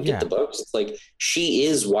get the books. It's like she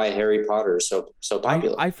is why Harry Potter is so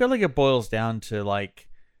popular. I feel like it boils down to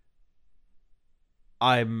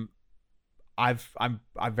I'm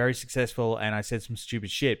very successful and I said some stupid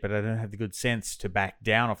shit, but I don't have the good sense to back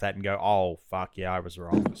down off that and go, oh fuck yeah, I was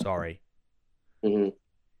wrong. Sorry. Mm-hmm.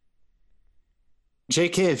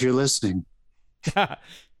 JK, if you're listening.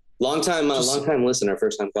 Long time listener,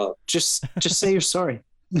 first time caller. Just say you're sorry.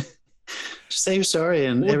 Just say you're sorry,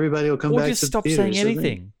 and everybody will come back. Or just to stop theaters, saying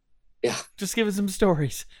anything. Yeah, just give us some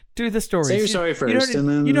stories. Do the stories. Say you're sorry first, and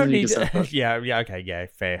then you don't need. Okay,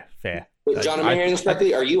 fair. Wait, John, am I hearing this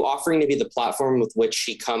correctly? Are you offering to be the platform with which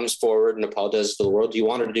she comes forward and apologizes to the world? Do you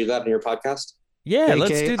want her to do that in your podcast? Yeah, JK,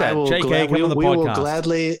 let's do that. JK, come on the podcast. We will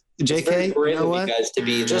gladly. JK, you know what? You guys to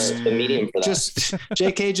be just the medium for that.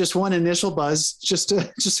 JK, just one initial buzz, just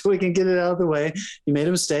so we can get it out of the way. You made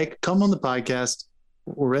a mistake. Come on the podcast.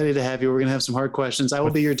 We're ready to have you. We're gonna have some hard questions. I will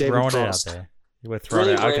be your David Frost. We're throwing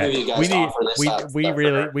it out there. Okay.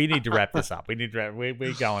 We need to wrap this up.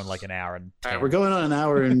 We're going like an hour and 10. All right, we're going on an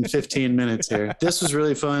hour and 15 minutes here. This was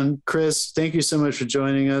really fun. Chris, thank you so much for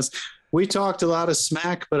joining us. We talked a lot of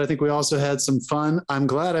smack, but I think we also had some fun. I'm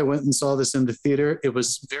glad I went and saw this in the theater. It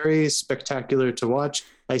was very spectacular to watch.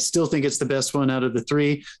 I still think it's the best one out of the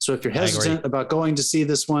three. So if you're hesitant about going to see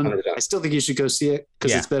this one, 100%. I still think you should go see it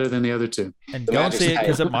because it's better than the other two. And go and see it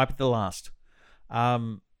because it might be the last.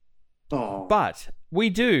 But we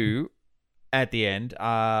do, at the end,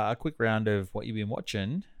 a quick round of what you've been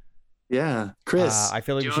watching. Yeah, Chris, I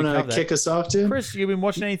feel like you want to kick us off, too? Chris, you've been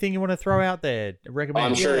watching anything you want to throw out there? Recommend?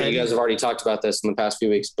 I'm sure you guys have already talked about this in the past few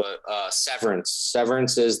weeks, but Severance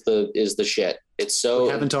is the shit. It's so. We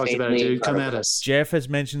haven't talked about it, dude. Come at us. Jeff has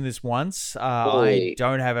mentioned this once. I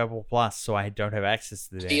don't have Apple Plus, so I don't have access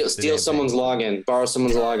to this. Steal someone's login. Borrow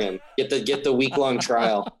someone's login. Get the week-long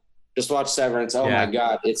trial. Just watch Severance. Oh my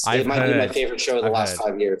god, it might be my favorite show of the last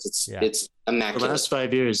 5 years. It's immaculate. The last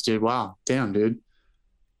 5 years, dude. Wow, damn, dude.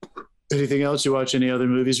 Anything else? You watch any other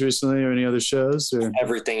movies recently or any other shows? Or?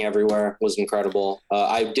 Everything Everywhere was incredible.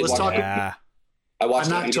 I did watch. I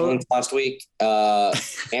watched Ambulance last week.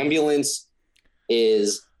 Ambulance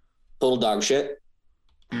is total dog shit.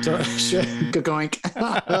 Good going.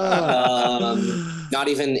 Not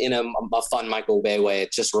even in a fun Michael Bay way.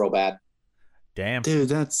 It's just real bad. Damn, dude,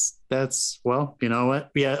 that's well, you know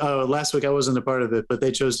what? Yeah. Oh, last week I wasn't a part of it, but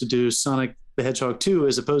they chose to do Sonic the Hedgehog 2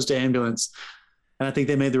 as opposed to Ambulance, and I think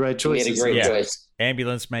they made the right choice. Made a great choice.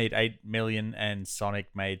 Ambulance made 8 million and Sonic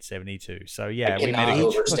made 72. So yeah, we cannot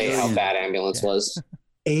overstate how bad Ambulance was.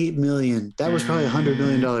 8 million. That was probably $100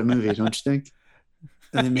 million movie, don't you think?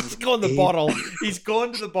 And he's gone to the bottle. He's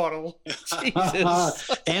gone to the bottle.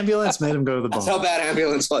 Jesus. Ambulance made him go to the bottle. That's how bad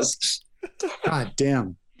Ambulance was. God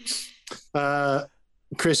damn.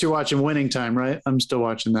 Chris, you're watching Winning Time, right? I'm still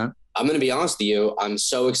watching that. I'm going to be honest with you. I'm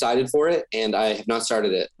so excited for it, and I have not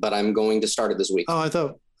started it, but I'm going to start it this week. Oh, I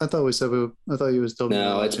thought we said I thought you was still.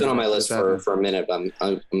 No, it's been on my list for a minute. But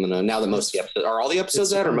I'm gonna, now that most of the episodes are all the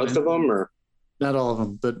episodes out, or most of them, or not all of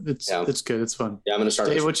them, but it's good. It's fun. Yeah, I'm gonna start.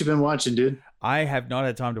 Dave, what you been watching, dude? I have not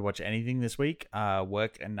had time to watch anything this week.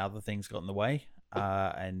 Work and other things got in the way.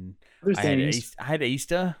 And I had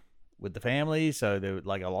Easter with the family, so there was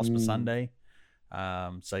I lost my Sunday.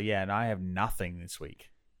 So yeah, and I have nothing this week.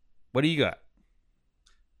 What do you got?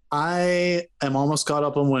 I am almost caught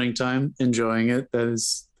up on Winning Time, enjoying it. That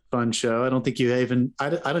is a fun show. I don't think you even I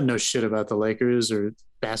didn't know shit about the Lakers or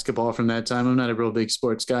basketball from that time. I'm not a real big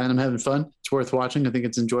sports guy, and I'm having fun. It's worth watching. I think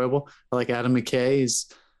it's enjoyable. I like Adam McKay.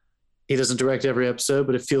 He doesn't direct every episode,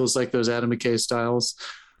 but it feels like those Adam McKay styles.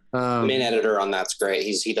 The main editor on that's great.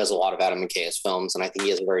 He does a lot of Adam McKay's films, and I think he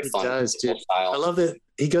has a very fun style. I love that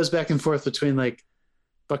he goes back and forth between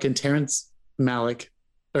fucking Terrence Malick,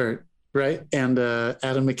 right, and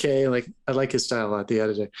Adam McKay. I like his style a lot. The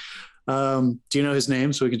editor. Do you know his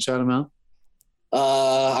name so we can shout him out?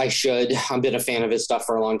 I should. I've been a fan of his stuff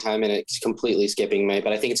for a long time, and it's completely skipping me.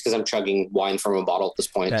 But I think it's because I'm chugging wine from a bottle at this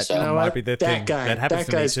point. That might be the thing. That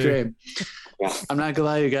guy's great. Yeah. I'm not gonna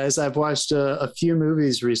lie to you guys. I've watched a few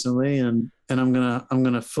movies recently, and I'm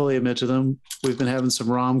gonna fully admit to them. We've been having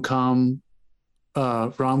some rom-com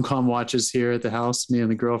watches here at the house. Me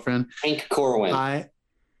and the girlfriend. Hank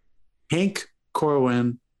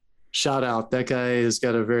Corwin. Shout out. That guy has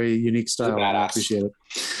got a very unique style. I appreciate it.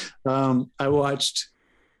 I watched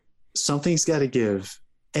Something's Gotta Give,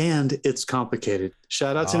 and It's Complicated.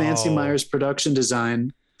 Shout out to Nancy Meyer's production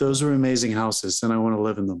design. Those are amazing houses, and I want to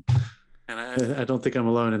live in them. And I don't think I'm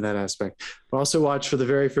alone in that aspect. I also watched for the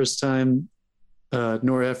very first time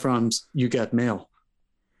Nora Ephron's You Got Mail.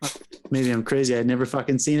 Maybe I'm crazy. I'd never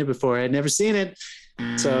fucking seen it before. I'd never seen it.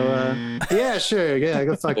 So yeah, sure. Yeah,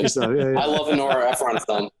 go fuck yourself. Yeah. I love a Nora Ephron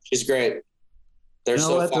film. She's great. They're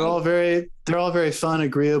so fun. They're all very fun,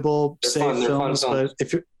 agreeable, safe films. But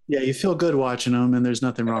if you feel good watching them, and there's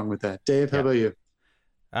nothing wrong with that. Dave, how about you?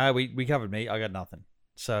 We covered me. I got nothing.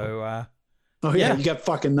 So you got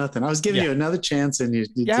fucking nothing. I was giving you another chance, and you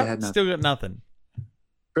had nothing. Still got nothing.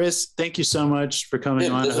 Chris, thank you so much for coming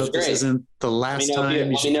on. I hope this isn't the last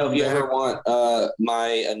time. Let me know if you ever want my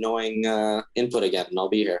annoying input again, and I'll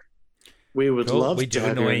be here. We would love to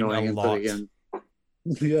have your annoying input again.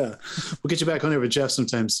 Yeah, we'll get you back on here with Jeff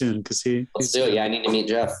sometime soon because let's do it. Yeah, I need to meet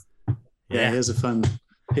Jeff. Yeah, he has a fun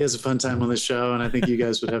time on the show, and I think you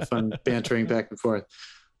guys would have fun bantering back and forth.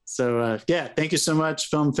 So thank you so much,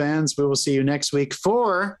 film fans. We will see you next week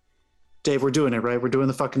for Dave. We're doing it, right? We're doing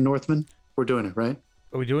the fucking Northman. We're doing it, right?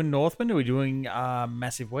 Are we doing Northman or are we doing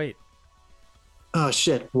Massive Weight? Oh,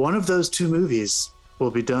 shit. One of those two movies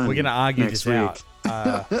will be done. We're going to argue this out.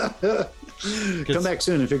 Come back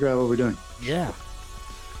soon and figure out what we're doing. Yeah.